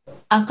ano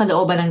ang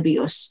kalooban ng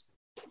Diyos.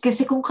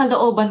 Kasi kung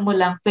kalooban mo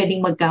lang,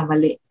 pwedeng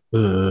magkamali.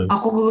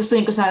 Ako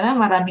gustuhin ko sana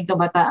maraming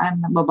kabataan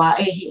na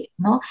babae,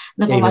 no,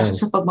 na pumasok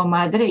sa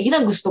pagmamadre.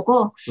 Yun ang gusto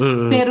ko.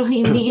 Pero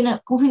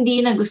kung hindi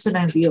na gusto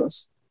ng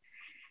Diyos,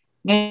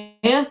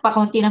 Ngayon,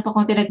 pakunti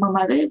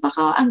nagmamadre.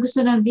 Baka ang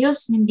gusto ng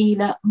Diyos,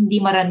 hindi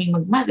maraming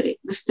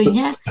magmadre. Gusto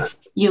niya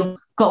yung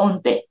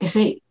kaunti.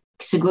 Kasi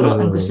siguro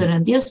ang gusto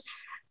ng Diyos,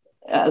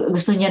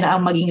 gusto niya na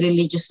ang maging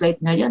religious life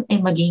ngayon ay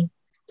maging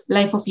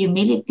life of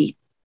humility.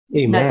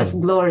 Amen. Not of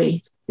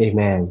glory.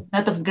 Amen.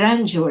 Not of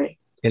grandeur.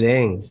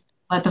 Galing.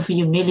 But of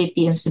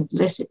humility and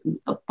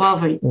simplicity, of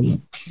poverty.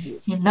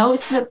 It's not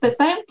the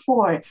time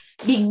for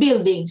big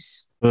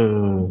buildings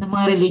ng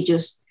mga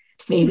religious.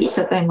 Maybe it's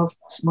a time of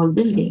small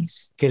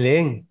buildings.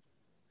 Galing.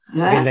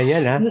 Yeah? Ganda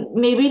yan, ha?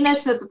 Maybe not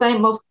the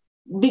time of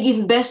big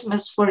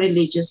investments for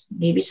religious.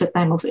 Maybe it's a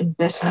time of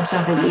investments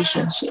and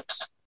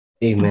relationships.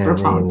 Amen. And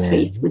profound Amen.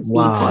 faith with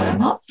people.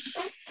 No?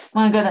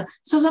 Mga ganun.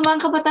 So sa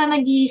mga kabataan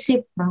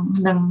nag-iisip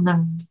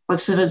ng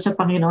pagsunod sa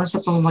Panginoon sa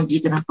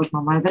pamamagitan ng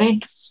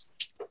pagmamadre,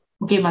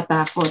 huwag kayo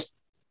matakot.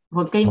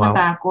 Huwag kayo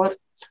matakot.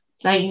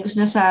 Laging ko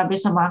sinasabi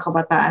sa mga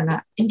kabataan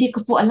na hindi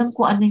ko po alam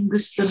kung ano yung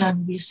gusto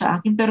ng Diyos sa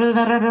akin, pero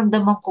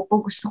nararamdaman ko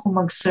po gusto ko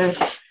mag-serve.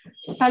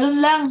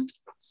 Talon lang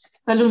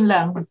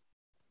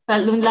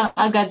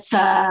agad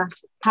sa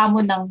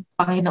hamon ng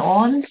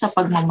Panginoon sa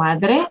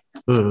pagmamadre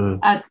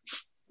at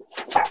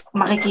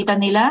makikita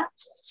nila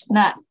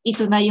na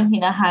ito na yung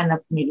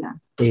hinahanap nila.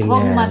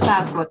 Huwag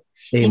matakot.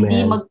 Amen.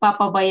 Hindi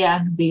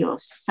magpapabaya ang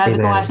Diyos. Sabi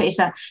ko nga sa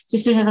isa,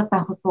 sister,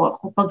 natatakot po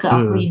ako pag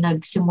ako'y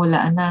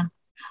nagsimula na.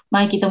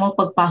 Makikita mo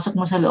pagpasok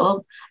mo sa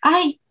loob,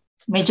 ay,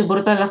 medyo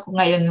brutal ako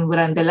ngayon ng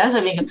Brandela.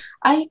 Sabi ko,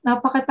 ay,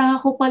 napakatanga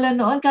ko pala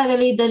noon.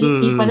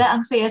 Kadali-dali pala,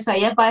 ang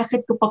saya-saya.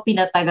 Bakit ko pa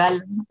pinatagal?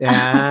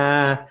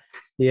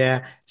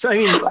 Yeah. So,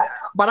 I mean,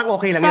 parang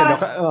okay lang yun.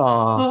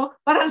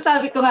 Parang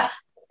sabi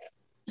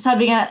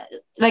nga,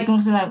 like kung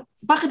sinabi,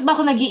 bakit ba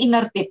ako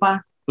nag-iinarte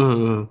pa?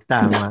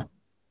 Tama.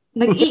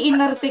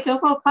 Nag-iinarte ka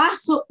pa,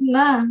 pasok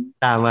na.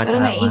 Tama.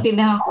 Pero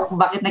naiintindihan ko kung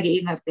bakit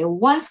nag-iinarte.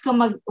 Once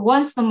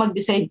na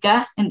mag-decide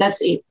ka, and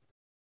that's it.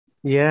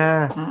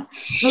 Yeah.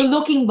 So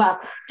looking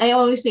back, I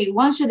always say,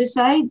 once you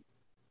decide,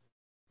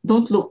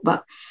 don't look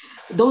back.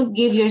 Don't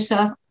give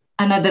yourself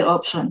another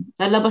option.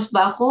 Lalabas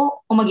ba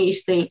ako o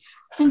mag-i-stay?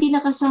 Hindi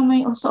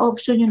nakasama yung sa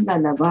option yung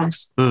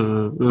lalabas.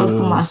 Pag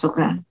pumasok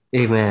ka.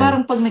 Amen.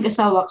 Parang pag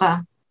nag-asawa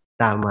ka,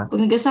 tama.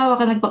 Pag nag-asawa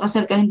ka,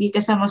 nagpakasal ka, hindi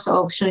kasama sa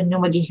option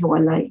yung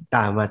maghihiwalay.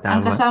 Tama.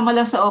 Ang kasama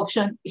lang sa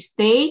option,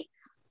 stay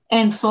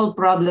and solve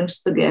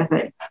problems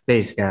together.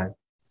 Praise God.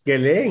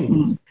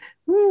 Galing.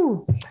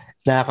 Woo.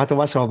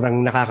 Nakakatuwa,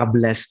 sobrang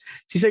nakaka-bless.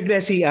 Sister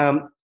Glecy,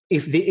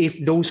 if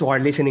those who are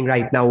listening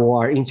right now who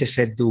are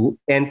interested to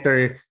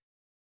enter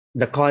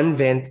the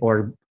convent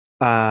or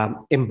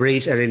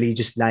embrace a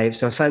religious life,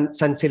 so saan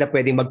sila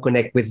pwedeng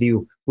mag-connect with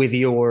you, with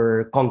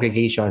your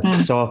congregation?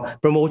 So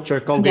promote your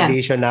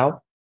congregation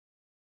now.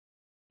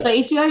 So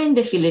if you are in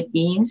the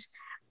Philippines,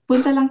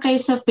 punta lang kayo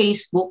sa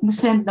Facebook,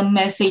 send the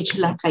message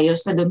lang kayo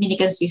sa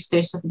Dominican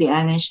Sisters of the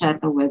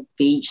Annunziata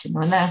webpage,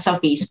 no, na sa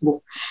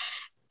Facebook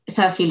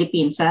sa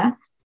Philippines.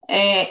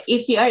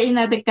 If you are in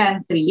other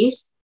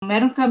countries,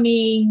 meron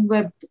kaming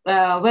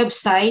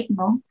website,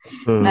 no,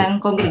 ng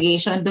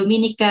congregation,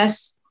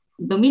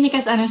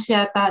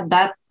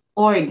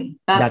 dominicasannunziata.org.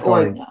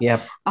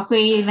 Yep.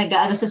 Ako'y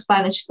nag-aano sa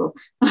Spanish ko.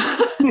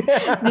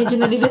 Medyo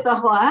nalilito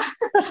ako,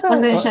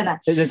 pasensya na.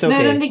 Okay.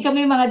 Meron din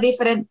kami mga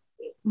different,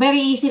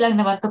 very easy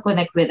lang naman to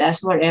connect with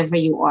us wherever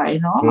you are,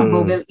 no?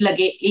 Mag-Google,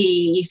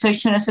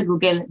 i-search nyo na sa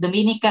Google,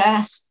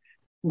 Dominicas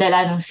de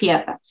la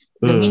Annunziata.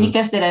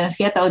 Dominicas de la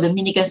Annunziata o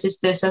Dominican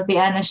Sisters of the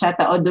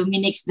Annunziata o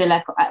Dominics de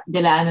la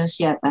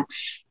Annunziata.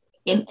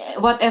 In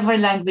whatever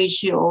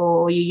language you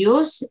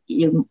use,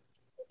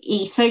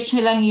 i-search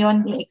nyo lang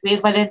yon, yung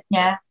equivalent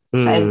niya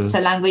sa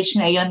language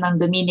na yon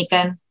ng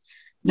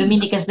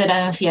Dominicas de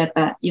la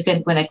Annunziata, you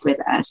can connect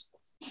with us.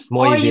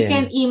 Or you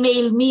can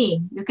email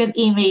me.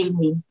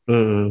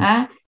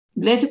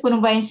 Glecy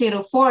Punong Bayan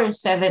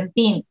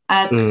 0417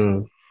 at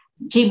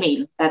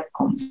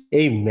gmail.com.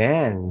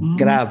 Amen.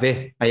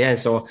 Grabe. Ayan.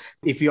 So,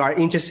 if you are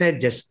interested,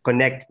 just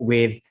connect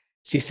with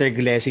Sister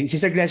Glecy.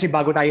 Sister Glecy,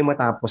 bago tayo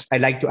matapos,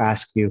 I'd like to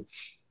ask you,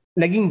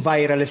 naging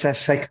viral sa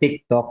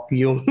TikTok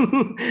yung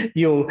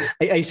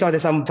I saw that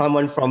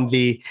someone from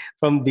the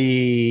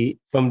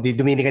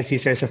Dominican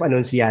Sisters of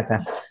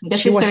Annunziata.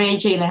 Sister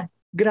Regina.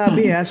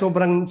 Grabe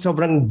sobrang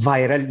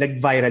viral,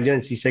 nag-viral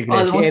yun, Sister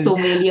Glecy. Almost 2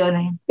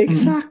 million.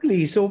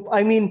 Exactly. So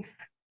I mean,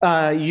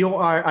 are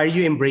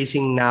you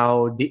embracing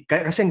now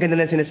kasi ang ganda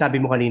lang sinasabi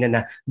mo kanina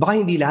na baka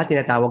hindi lahat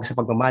tinatawag sa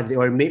pagmamadre,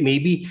 or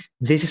maybe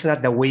this is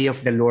not the way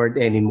of the Lord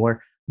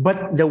anymore.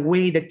 But the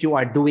way that you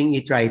are doing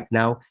it right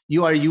now,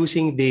 you are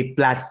using the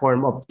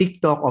platform of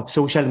TikTok, of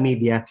social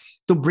media,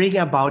 to bring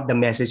about the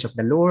message of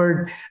the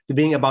Lord, to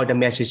bring about the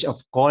message of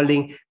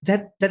calling,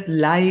 that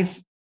life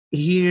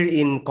here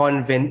in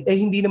convent,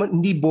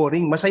 hindi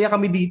boring. Masaya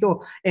kami dito.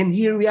 And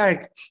here we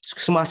are,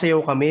 sumasayaw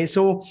kami.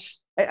 So,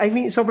 I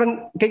mean,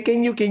 sobrang,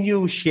 can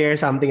you share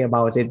something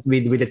about it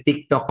with the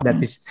TikTok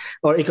that is,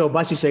 or ikaw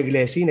ba, Sister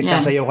Glecy,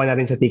 nagsasayaw ka na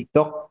rin sa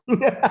TikTok?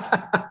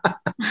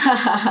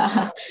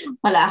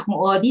 Wala akong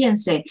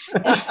audience eh.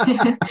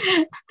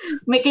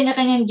 May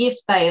kanya-kanyang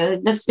gift tayo.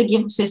 That's the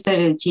gift of Sister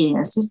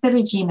Regina. Sister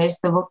Regina is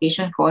the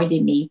vocation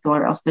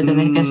coordinator of the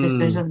Dominican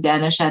Sisters of the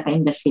Annunciata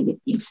in the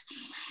Philippines.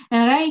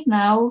 And right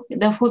now,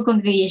 the whole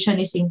congregation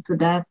is into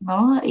that,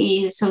 no?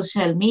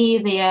 Social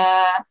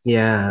media,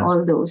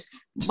 all those.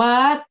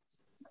 But,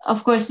 of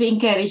course, we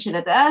encourage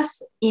that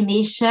as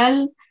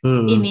initial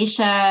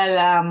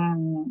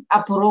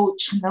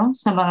approach, no,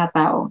 sa mga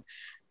tao.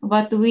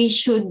 But we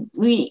should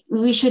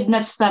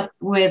not stop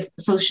with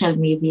social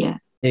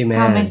media. Amen.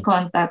 Come and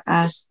contact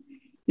us.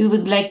 We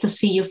would like to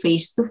see you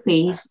face to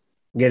face.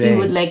 Galing. We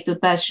would like to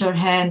touch your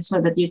hand so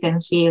that you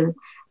can feel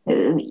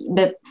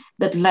that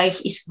life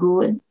is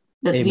good,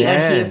 that we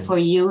are here for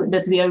you,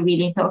 that we are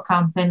willing to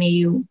accompany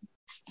you.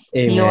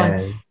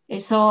 Amen. Yun.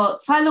 So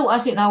follow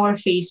us in our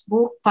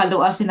Facebook,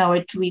 follow us in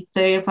our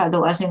Twitter,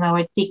 follow us in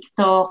our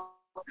TikTok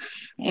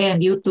and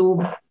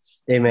YouTube.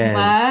 Amen.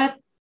 But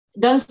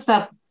don't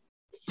stop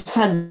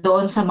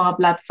doon sa mga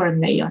platform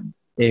na yon.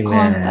 Amen.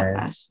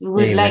 Contact us. We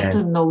would like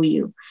to know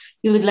you.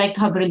 We would like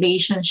to have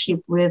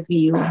relationship with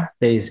you.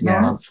 Praise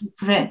God.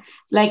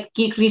 Like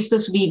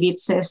Christos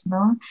Bibit says,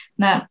 no,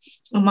 na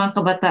ang mga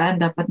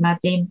kabataan dapat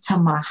natin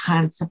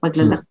samahan sa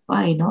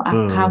paglalakbay, no,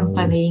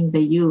 accompanying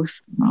the youth,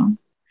 no.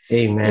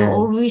 Amen.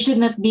 So, we should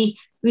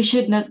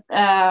not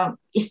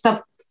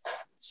stop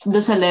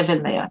doon sa level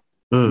na yon.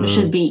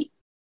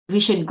 We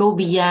should go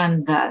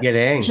beyond that.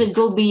 Galing. We should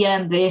go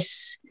beyond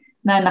this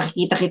na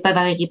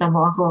nakikita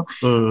mo ako.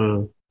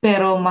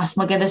 Pero mas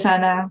maganda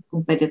sana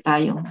kung pwede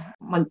tayong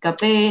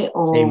magkape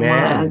o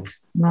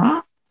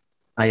no?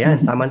 Ayan,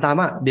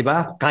 tama-tama, 'di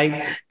ba?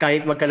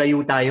 Kahit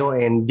magkalayo tayo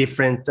in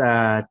different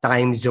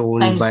time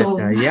zone.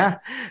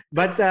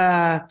 But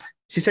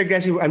Sister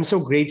Gracie, I'm so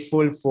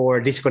grateful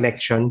for this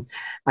connection.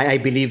 I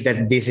believe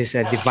that this is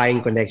a divine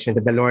connection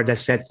that the Lord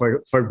has set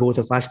for both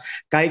of us.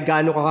 Kahit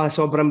gaano ka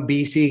sobrang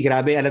busy,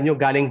 grabe, alam nyo,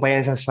 galing pa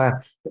yan sa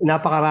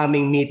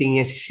napakaraming meeting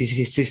niya si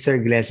Sister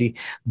Gracie.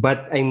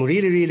 But I'm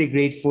really, really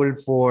grateful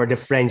for the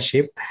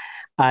friendship.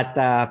 At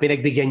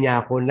pinagbigyan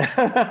niya ako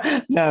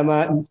na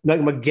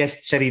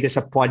mag-guest siya rito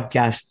sa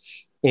podcast.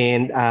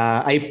 And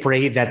I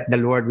pray that the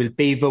Lord will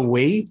pave a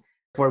way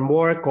for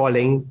more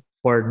calling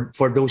for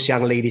those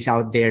young ladies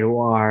out there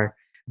who are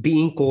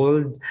being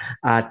called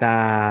at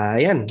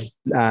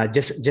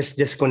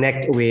just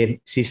connect with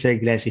Sister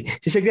Gracie.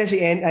 Sister Gracie,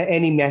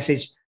 any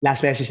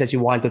last message that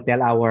you want to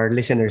tell our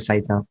listeners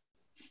right now?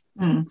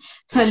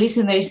 Sa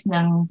listeners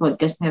ng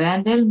podcast ni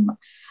Randel,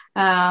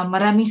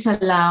 maraming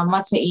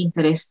salamat sa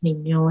interest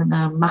ninyo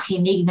na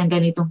makinig ng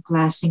ganitong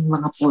klaseng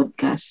mga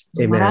podcast.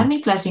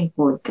 Maraming klaseng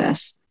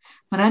podcast,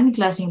 maraming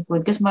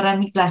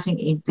klaseng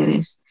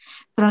interest.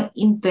 Pero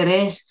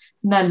interest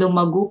na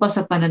lumago pa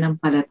sa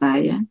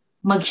pananampalataya,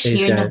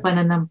 mag-share ng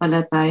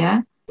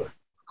pananampalataya,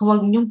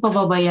 huwag niyong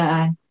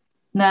pababayaan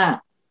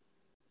na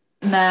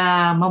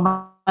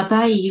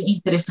mamatay yung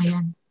interest na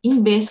yan.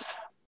 Imbes,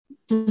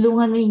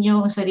 tulungan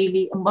ninyo ang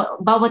sarili,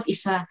 bawat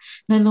isa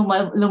na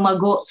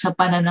lumago sa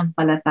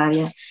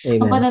pananampalataya. Amen.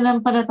 Ang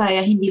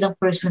pananampalataya, hindi lang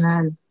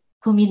personal,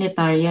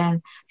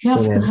 communitarian. You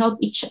have to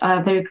help each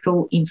other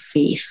grow in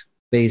faith.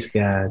 Praise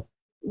God.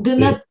 Do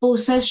not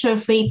possess your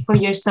faith for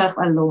yourself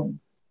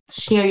alone.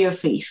 Share your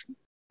faith.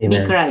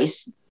 Amen.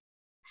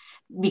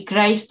 Be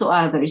Christ to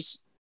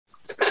others.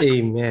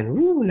 Amen.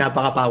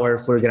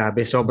 Napaka-powerful.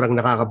 Grabe. Sobrang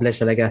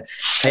nakaka-bless talaga.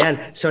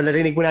 Ayan. So,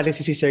 narinig po natin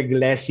si Sister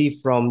Gracie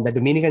from the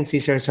Dominican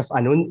Sisters of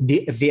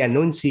the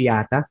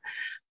Annunciata.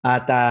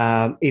 At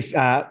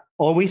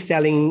always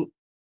telling,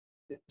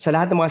 sa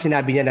lahat ng mga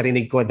sinabi niya,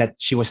 narinig ko that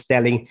she was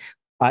telling,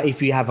 if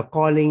you have a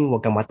calling,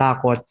 huwag kang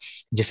matakot.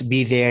 Just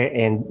be there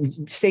and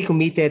stay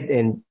committed,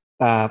 and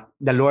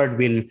the Lord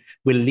will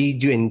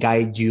lead you and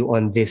guide you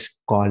on this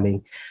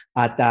calling.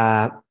 At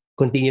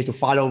continue to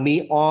follow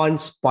me on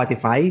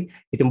Spotify,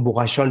 itong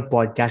Bukasyon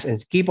Podcast,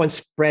 and keep on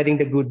spreading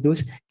the good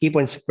news, keep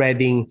on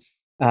spreading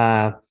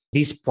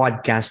these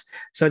podcasts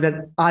so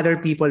that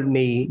other people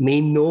may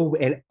know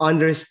and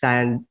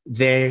understand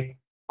their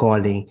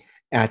calling.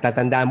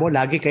 Tatandaan mo,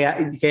 lagi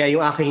kaya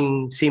yung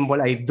aking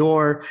symbol ay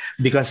door,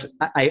 because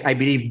I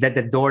believe that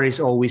the door is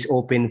always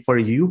open for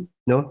you,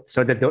 no?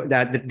 So that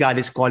God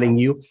is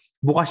calling you.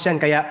 Bukas yan,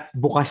 kaya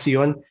bukas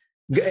yun.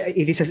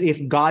 It is as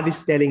if God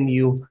is telling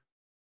you,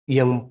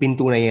 yung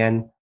pinto na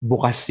yan,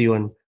 bukas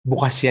yun.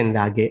 Bukas yan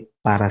lagi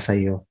para sa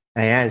iyo.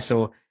 Ayan,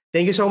 so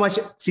thank you so much,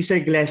 Sister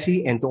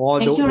Gracie, and to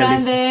all those who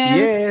listen.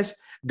 Yes,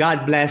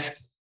 God bless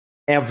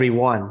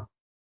everyone.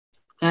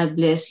 God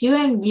bless you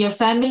and your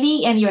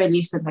family and your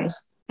listeners.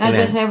 God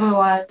bless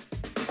everyone.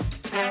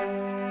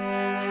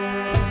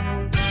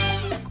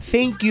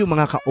 Thank you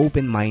mga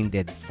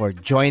ka-open-minded for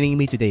joining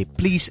me today.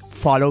 Please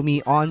follow me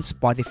on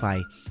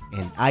Spotify,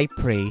 and I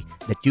pray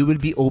that you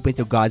will be open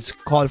to God's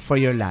call for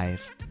your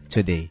life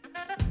today.